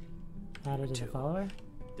 Added as a follower.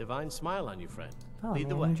 Divine smile on you, friend. Oh, Lead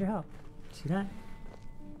the I way. need your help. See that?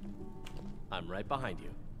 I'm right behind you.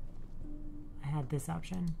 I had this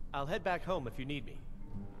option. I'll head back home if you need me.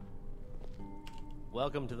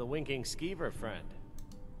 Welcome to the Winking Skeever, friend.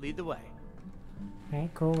 Lead the way.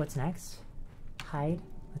 Alright, cool. What's next? Hide.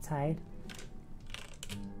 Let's hide.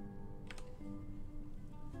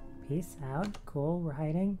 Peace out. Cool. We're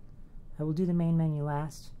hiding. I will do the main menu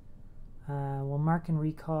last. We'll mark and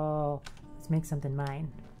recall. Let's make something mine.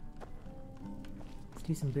 Let's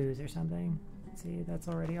do some booze or something. Let's see. That's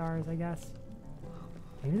already ours, I guess.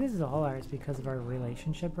 Maybe this is all ours because of our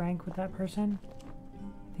relationship rank with that person.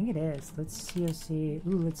 I think it is. Let's COC.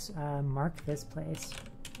 Ooh, let's mark this place.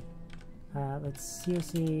 Let's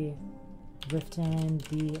COC Riften,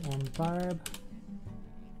 B, and Barb.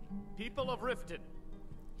 People of Riften,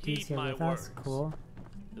 He's heed here my with words. us. Cool.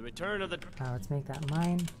 The return of the Let's make that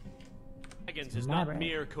mine. dragons It's is my not bread.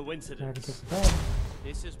 mere Now I can coincidence. take the bread.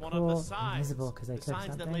 This is one Cool. of the signs. Invisible because I the took signs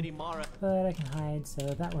that something. Lady Mara. But I can hide, so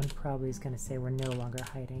that one probably is going to say we're no longer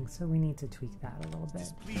hiding, so we need to tweak that a little bit.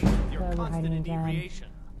 Displeased with your We're constant hiding again. inebriation.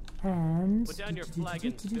 And Put down your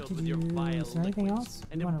flagons filled with your vile is there anything liquids else?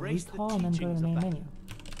 and We want to embrace the recall and then go to teachings the of main that. menu.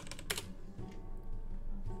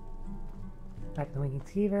 Back to the Winking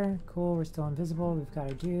Cleaver. Cool, we're still invisible. We've got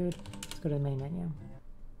our dude. Let's go to the main menu.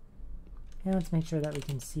 And let's make sure that we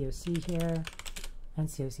can COC here. And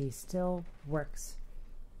COC still works.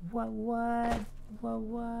 What?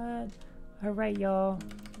 Alright, y'all.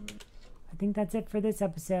 I think that's it for this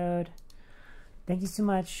episode. Thank you so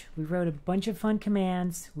much. We wrote a bunch of fun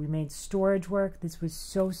commands. We made storage work. This was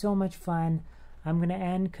so much fun. I'm going to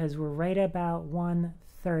end because we're right about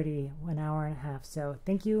 1:30, 1 hour and a half. So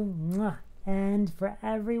thank you. Mwah. And for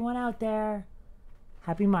everyone out there,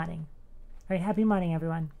 happy modding. All right, happy modding,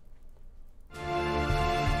 everyone.